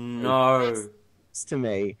 no! To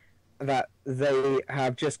me, that they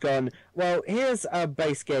have just gone, well, here's a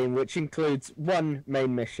base game which includes one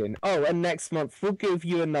main mission. Oh, and next month we'll give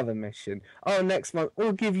you another mission. Oh, next month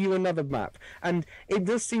we'll give you another map. And it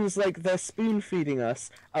just seems like they're spoon-feeding us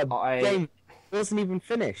a game that wasn't even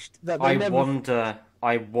finished. I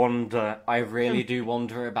really do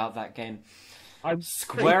wonder about that game.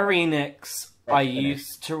 Square Enix, I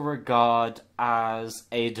used to regard as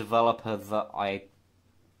a developer that I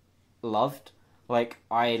loved. Like,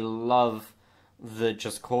 I love the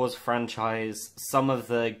Just Cause franchise. Some of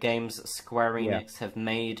the games that Square Enix have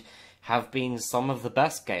made have been some of the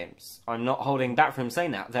best games. I'm not holding back from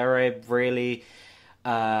saying that. They're a really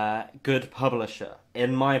good publisher,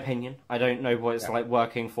 in my opinion. I don't know what it's like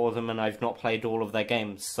working for them, and I've not played all of their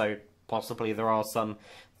games, so possibly there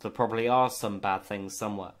probably are some bad things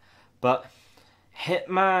somewhere. But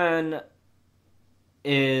Hitman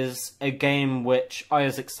is a game which I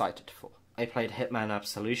was excited for. I played Hitman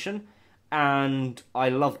Absolution, and I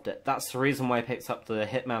loved it. That's the reason why I picked up the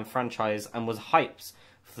Hitman franchise and was hyped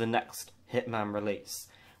for the next Hitman release.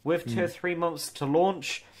 With 2 or 3 months to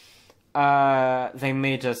launch, they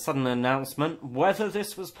made a sudden announcement. Whether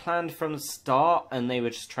this was planned from the start and they were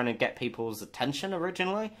just trying to get people's attention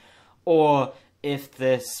originally, or if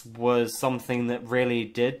this was something that really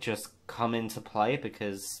did just come into play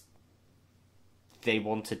because they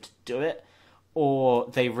wanted to do it, or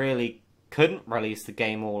they really couldn't release the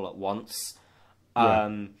game all at once.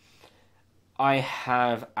 Yeah. I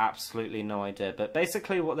have absolutely no idea. But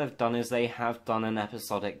basically what they've done is they have done an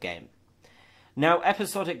episodic game. Now,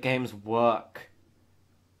 episodic games work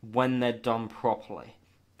when they're done properly.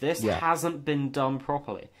 This hasn't been done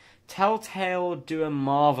properly. Telltale do a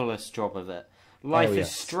marvellous job of it. Life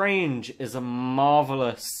is Strange is a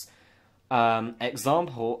marvellous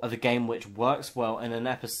example of a game which works well in an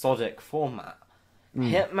episodic format.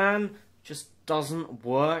 Hitman just doesn't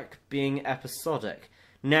work being episodic.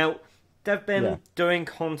 Now, they've been doing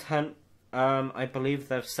content, I believe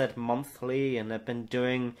they've said monthly, and they've been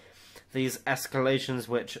doing these escalations,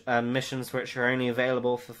 which missions which are only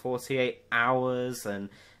available for 48 hours, and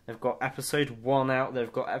they've got episode 1 out,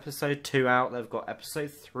 they've got episode 2 out, they've got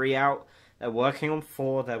episode 3 out, they're working on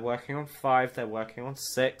 4, they're working on 5, they're working on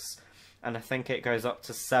 6, and I think it goes up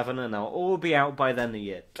to 7, and they'll all be out by the end of the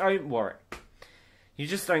year. Don't worry. You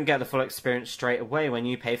just don't get the full experience straight away when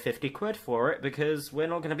you pay 50 quid for it, because we're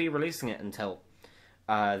not going to be releasing it until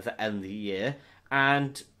the end of the year.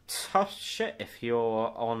 And tough shit if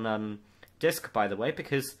you're on disc, by the way,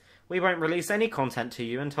 because we won't release any content to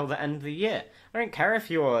you until the end of the year. I don't care if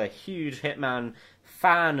you're a huge Hitman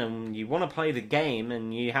fan and you want to play the game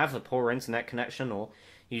and you have a poor internet connection, or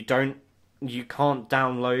you can't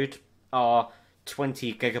download our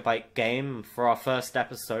 20 gigabyte game for our first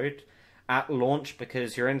episode at launch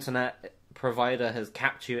because your internet provider has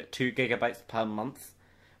capped you at 2 gigabytes per month.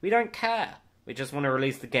 We don't care. We just want to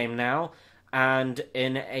release the game now and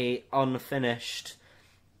in a unfinished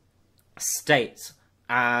state,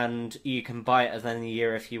 and you can buy it at the end of the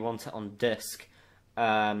year if you want it on disc.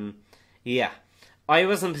 Yeah. I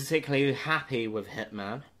wasn't particularly happy with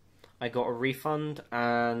Hitman. I got a refund,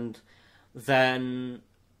 and then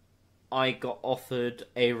I got offered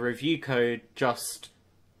a review code just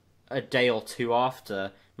a day or two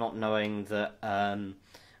after, not knowing that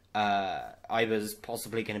I was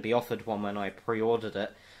possibly going to be offered one when I pre-ordered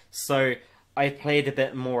it. So I played a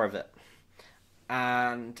bit more of it,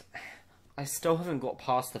 and I still haven't got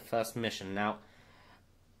past the first mission. Now,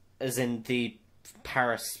 as in the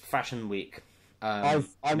Paris Fashion Week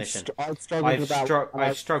mission. I've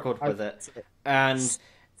struggled with it, and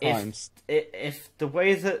if the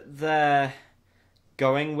way that they're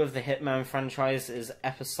going with the Hitman franchise is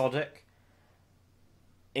episodic,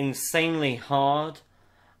 insanely hard,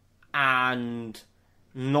 and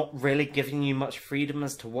not really giving you much freedom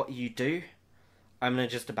as to what you do, I'm gonna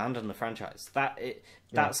just abandon the franchise.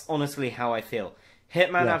 That's honestly how I feel.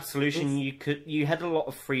 Hitman Absolution, you had a lot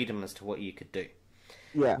of freedom as to what you could do.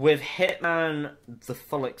 Yeah. With Hitman, the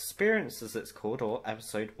full experience, as it's called, or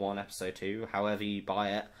episode 1, episode 2, however you buy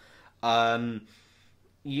it,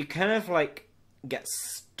 you kind of like get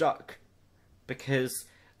stuck because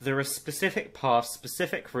there are specific paths,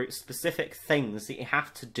 specific routes, specific things that you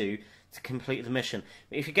have to do to complete the mission.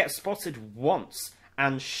 But if you get spotted once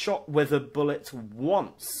and shot with a bullet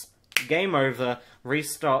once, game over,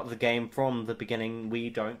 restart the game from the beginning, we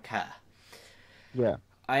don't care. Yeah.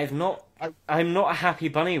 I'm not a happy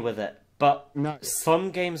bunny with it, but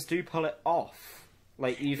some games do pull it off.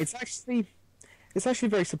 It's actually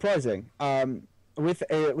very surprising. With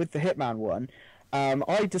the Hitman one,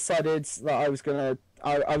 I decided that I was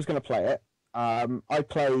gonna play it. I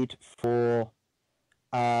played for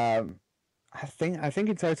I think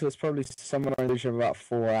in total it's probably somewhere in the region of about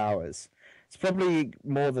 4 hours. It's probably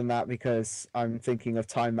more than that because I'm thinking of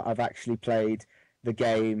time that I've actually played the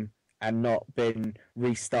game and not been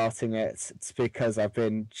restarting it. It's because I've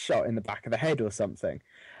been shot in the back of the head or something.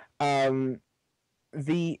 It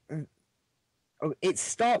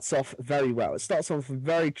starts off very well. It starts off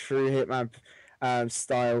very true Hitman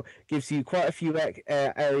style. Gives you quite a few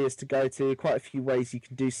areas to go to, quite a few ways you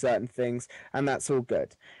can do certain things, and that's all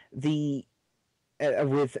good. That's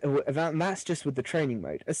just with the training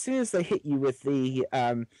mode. As soon as they hit you with the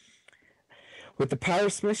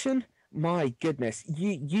Paris mission, my goodness,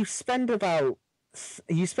 you spend about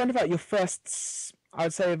your first,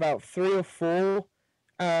 I'd say about 3 or 4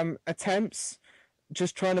 attempts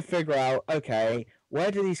just trying to figure out, okay,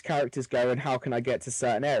 where do these characters go and how can I get to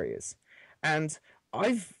certain areas? And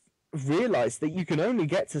I've realized that you can only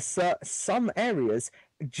get to some areas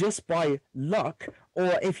just by luck,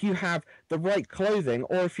 or if you have the right clothing,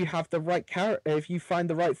 or if you have the right if you find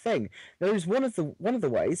the right thing. There is one of the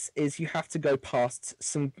ways is you have to go past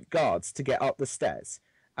some guards to get up the stairs.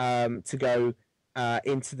 to go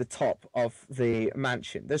into the top of the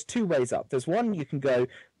mansion. There's two ways up. There's one you can go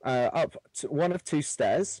up to one of two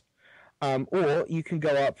stairs, or you can go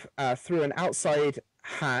up through an outside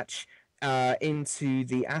hatch into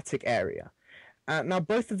the attic area. Now,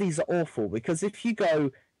 both of these are awful because if you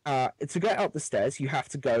go to get up the stairs, you have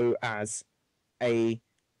to go as a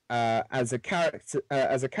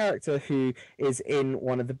character who is in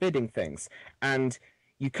one of the bidding things, and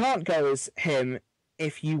you can't go as him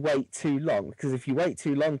if you wait too long, because if you wait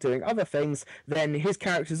too long doing other things, then his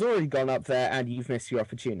character's already gone up there and you've missed your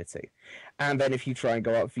opportunity. And then if you try and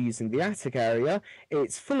go up using the attic area,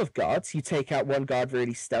 it's full of guards. You take out one guard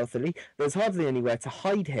really stealthily. There's hardly anywhere to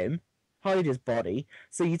hide his body.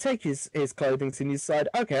 So you take his clothing and you decide,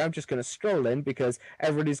 okay, I'm just going to stroll in because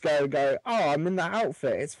everybody's going to go, oh, I'm in that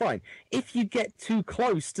outfit. It's fine. If you get too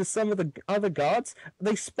close to some of the other guards,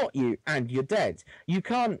 they spot you and you're dead. You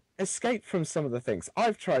can't escape from some of the things.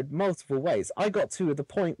 I've tried multiple ways. I got to the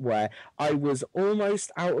point where I was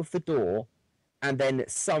almost out of the door and then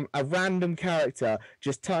a random character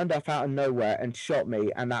just turned up out of nowhere and shot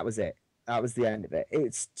me, and that was it. That was the end of it.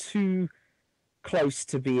 It's too close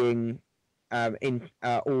to being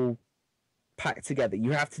all packed together.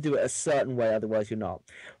 You have to do it a certain way, otherwise you're not.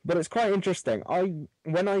 But it's quite interesting.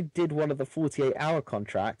 When I did one of the 48-hour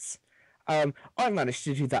contracts, I managed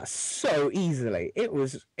to do that so easily. It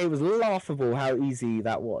was laughable how easy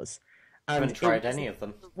that was. I haven't tried any of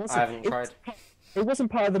them. I haven't tried. It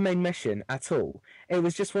wasn't part of the main mission at all. It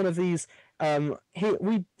was just one of these.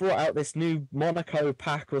 We brought out this new Monaco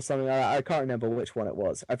pack or something like that. I can't remember which one it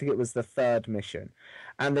was. I think it was the third mission.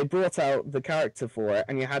 And they brought out the character for it,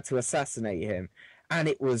 and you had to assassinate him. And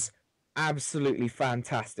it was absolutely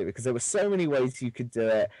fantastic because there were so many ways you could do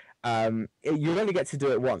it. You only get to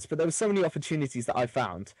do it once, but there were so many opportunities that I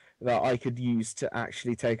found that I could use to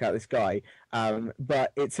actually take out this guy.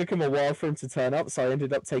 But it took him a while for him to turn up, so I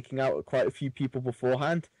ended up taking out quite a few people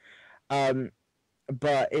beforehand.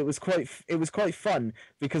 But it was quite fun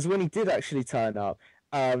because when he did actually turn up,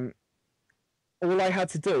 all I had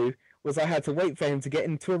to do was I had to wait for him to get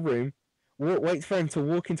into a room, wait for him to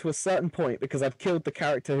walk into a certain point because I'd killed the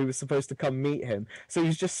character who was supposed to come meet him. So he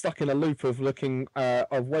was just stuck in a loop of waiting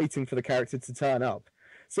for the character to turn up.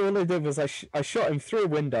 So all I did was I shot him through a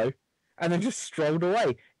window and then just strolled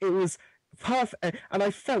away. It was perfect, and I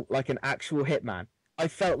felt like an actual hitman. I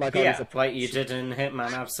felt like I was like you did in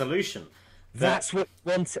Hitman Absolution. That's what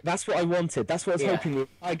I wanted. That's what I was hoping the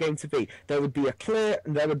entire game to be. There would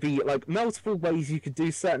be like multiple ways you could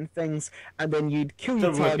do certain things, and then you'd kill your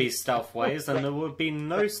target. There would be stealth ways, and there would be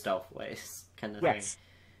no stealth ways, kind of thing.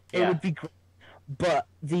 It would be great. But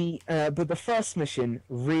the first mission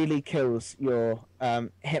really kills your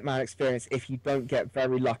Hitman experience if you don't get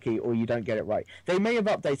very lucky or you don't get it right. They may have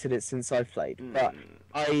updated it since I've played, but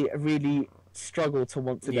I really struggle to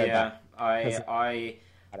want to go back. I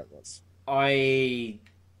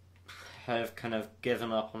have kind of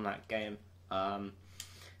given up on that game.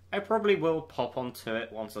 I probably will pop onto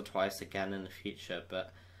it once or twice again in the future,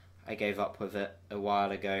 but I gave up with it a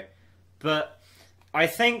while ago. But I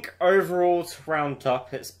think overall, to round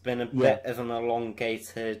up, it's been a bit of an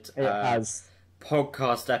elongated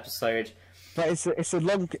podcast episode. But it's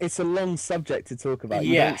a long subject to talk about.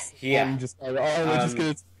 Yeah. I'm just we're just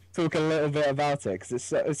going to talk a little bit about it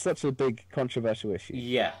because it's such a big controversial issue.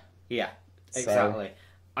 Yeah, exactly.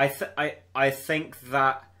 So, I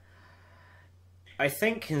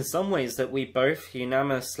think in some ways that we both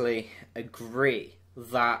unanimously agree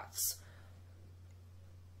that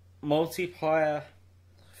multiplayer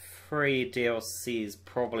free DLC is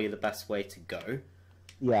probably the best way to go.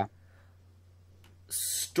 Yeah.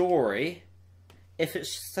 Story, if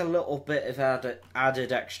it's just a little bit of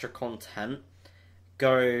added extra content,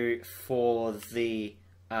 go for the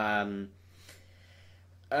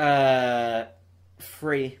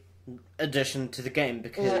free addition to the game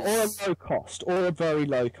because or a low cost, or a very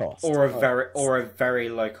low cost, or a very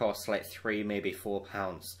low cost, like £3, maybe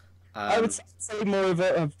 £4. I would say more of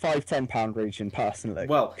a £5-10 region personally.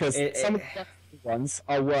 Well, because some of the Destiny ones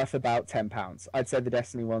are worth about £10. I'd say the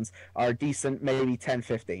Destiny ones are decent, maybe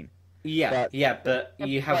 10-15. Yeah, but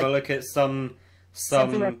you have a look at some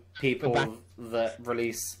people that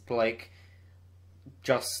release like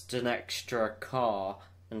just an extra car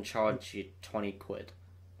and charge you £20.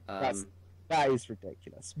 That is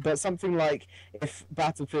ridiculous. But something like if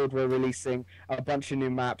Battlefield were releasing a bunch of new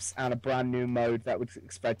maps and a brand new mode that would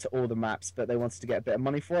spread to all the maps, but they wanted to get a bit of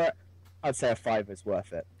money for it, I'd say a £5 is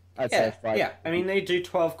worth it. Yeah, I mean, they do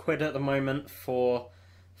 £12 at the moment for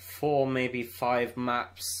 4, maybe 5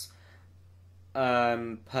 maps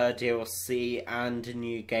per DLC and a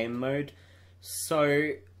new game mode.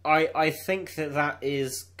 So I think that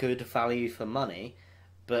is good value for money,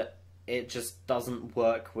 but it just doesn't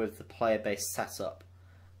work with the player-based setup.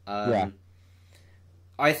 Yeah.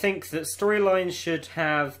 I think that storylines should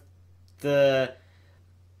have the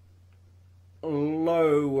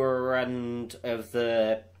lower end of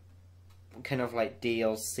the kind of like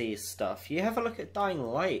DLC stuff. You have a look at Dying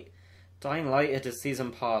Light. Dying Light had a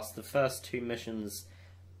season pass. The first 2 missions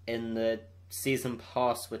in the season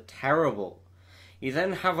pass were terrible. You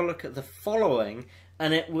then have a look at the following,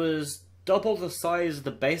 and it was double the size of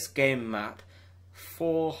the base game map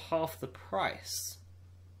for half the price.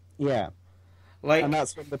 Yeah. Like, And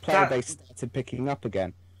that's when the player base started picking up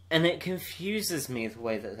again. And it confuses me the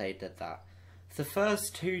way that they did that. The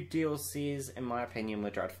first 2 DLCs, in my opinion, were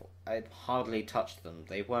dreadful. I hardly touched them.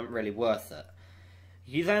 They weren't really worth it.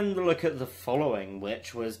 You then look at the following,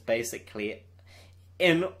 which was basically,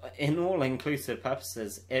 in all-inclusive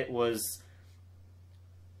purposes, it was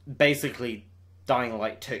basically Dying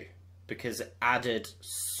Light 2. Because it added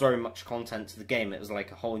so much content to the game. It was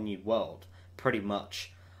like a whole new world, pretty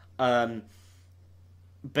much. But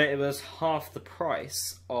it was half the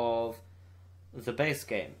price of the base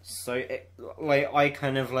game. So, I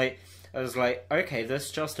was like, okay,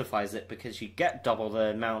 this justifies it because you get double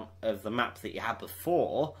the amount of the map that you had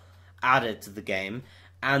before added to the game,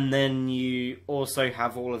 and then you also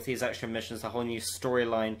have all of these extra missions, a whole new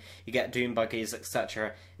storyline, you get doom buggies,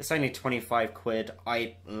 etc. It's only 25 quid.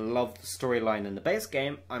 I love the storyline in the base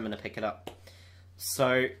game. I'm going to pick it up.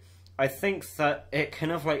 So, I think that it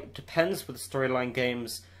kind of like depends with storyline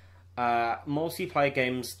games. Multiplayer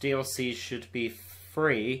games, DLCs should be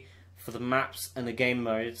free for the maps and the game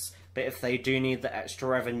modes, but if they do need the extra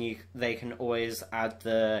revenue, they can always add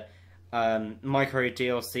the micro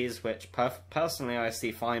DLCs, which personally I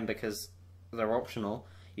see fine because they're optional.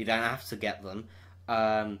 You don't have to get them.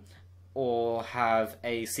 Or have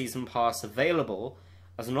a season pass available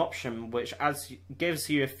as an option, which gives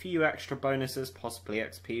you a few extra bonuses, possibly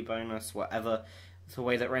XP bonus, whatever. The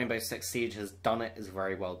way that Rainbow Six Siege has done it is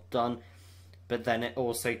very well done. But then it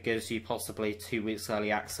also gives you possibly 2 weeks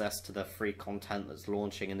early access to the free content that's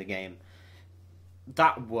launching in the game.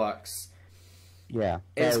 That works. Yeah.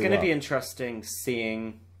 It's going to be interesting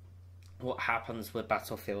seeing what happens with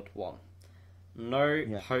Battlefield 1. No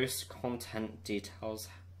post-content details,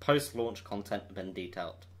 post-launch content have been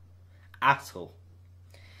detailed. At all.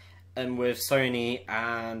 And with Sony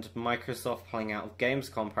and Microsoft pulling out of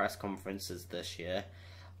Gamescom press conferences this year,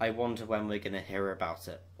 I wonder when we're going to hear about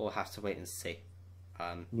it. We'll have to wait and see.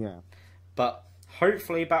 But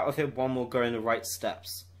hopefully Battlefield 1 will go in the right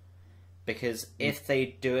steps. Because if they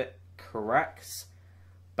do it correct,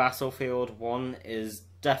 Battlefield 1 is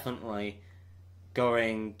definitely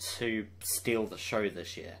going to steal the show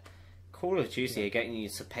this year. Call of Duty are getting you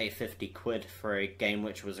to pay 50 quid for a game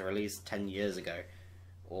which was released 10 years ago.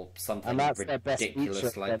 Or something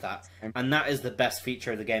ridiculous like that. And that is the best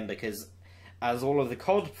feature of the game because, as all of the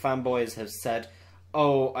COD fanboys have said,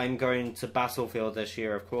 oh, I'm going to Battlefield this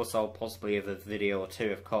year, of course I'll possibly have a video or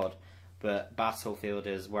 2 of COD, but Battlefield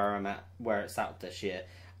is where I'm at, where it's at this year.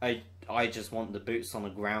 I just want the boots on the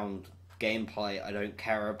ground gameplay. I don't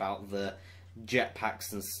care about the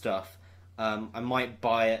jetpacks and stuff. I might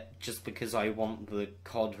buy it just because I want the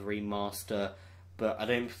COD remaster, but I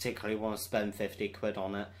don't particularly want to spend 50 quid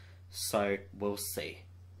on it, so we'll see.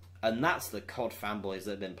 And that's the COD fanboys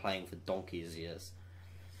that have been playing for donkey's years.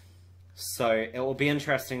 So it will be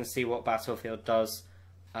interesting to see what Battlefield does.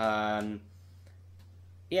 It's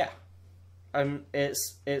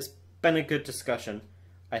been a good discussion.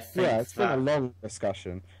 I think it's been a long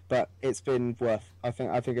discussion, but it's been worth. I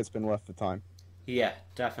think it's been worth the time. Yeah,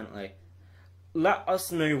 definitely. Let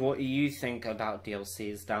us know what you think about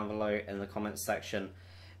DLCs down below in the comments section.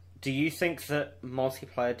 Do you think that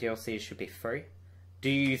multiplayer DLCs should be free? Do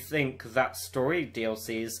you think that story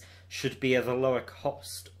DLCs should be of a lower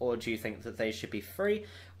cost? Or do you think that they should be free?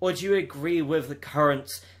 Or do you agree with the current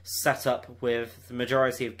setup with the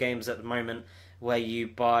majority of games at the moment where you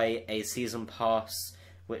buy a season pass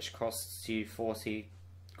which costs you 40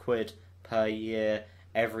 quid per year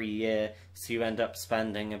every year, so you end up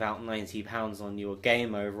spending about £90 on your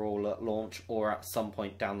game overall at launch or at some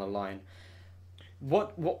point down the line?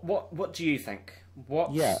 What do you think?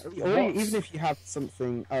 Even if you have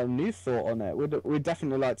something a new thought on it, we'd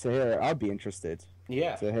definitely like to hear it. I'd be interested. To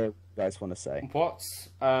hear what you guys want to say. What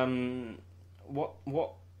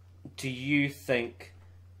do you think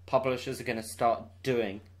publishers are going to start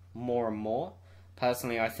doing more and more?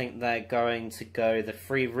 Personally, I think they're going to go the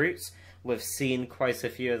free route. We've seen quite a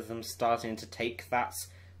few of them starting to take that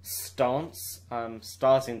stance,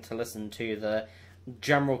 starting to listen to the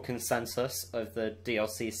general consensus of the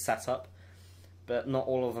DLC setup, but not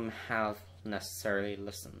all of them have necessarily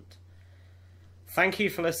listened. Thank you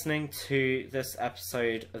for listening to this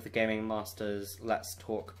episode of the Gaming Masters Let's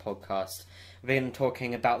Talk podcast. We've been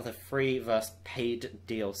talking about the free versus paid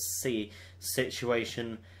DLC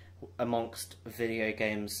situation amongst video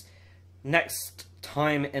games. Next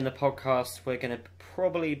time in the podcast, we're going to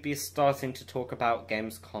probably be starting to talk about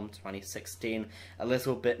Gamescom 2016 a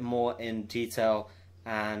little bit more in detail,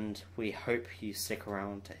 and we hope you stick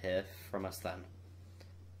around to hear from us then.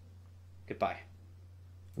 Goodbye.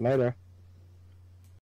 Later.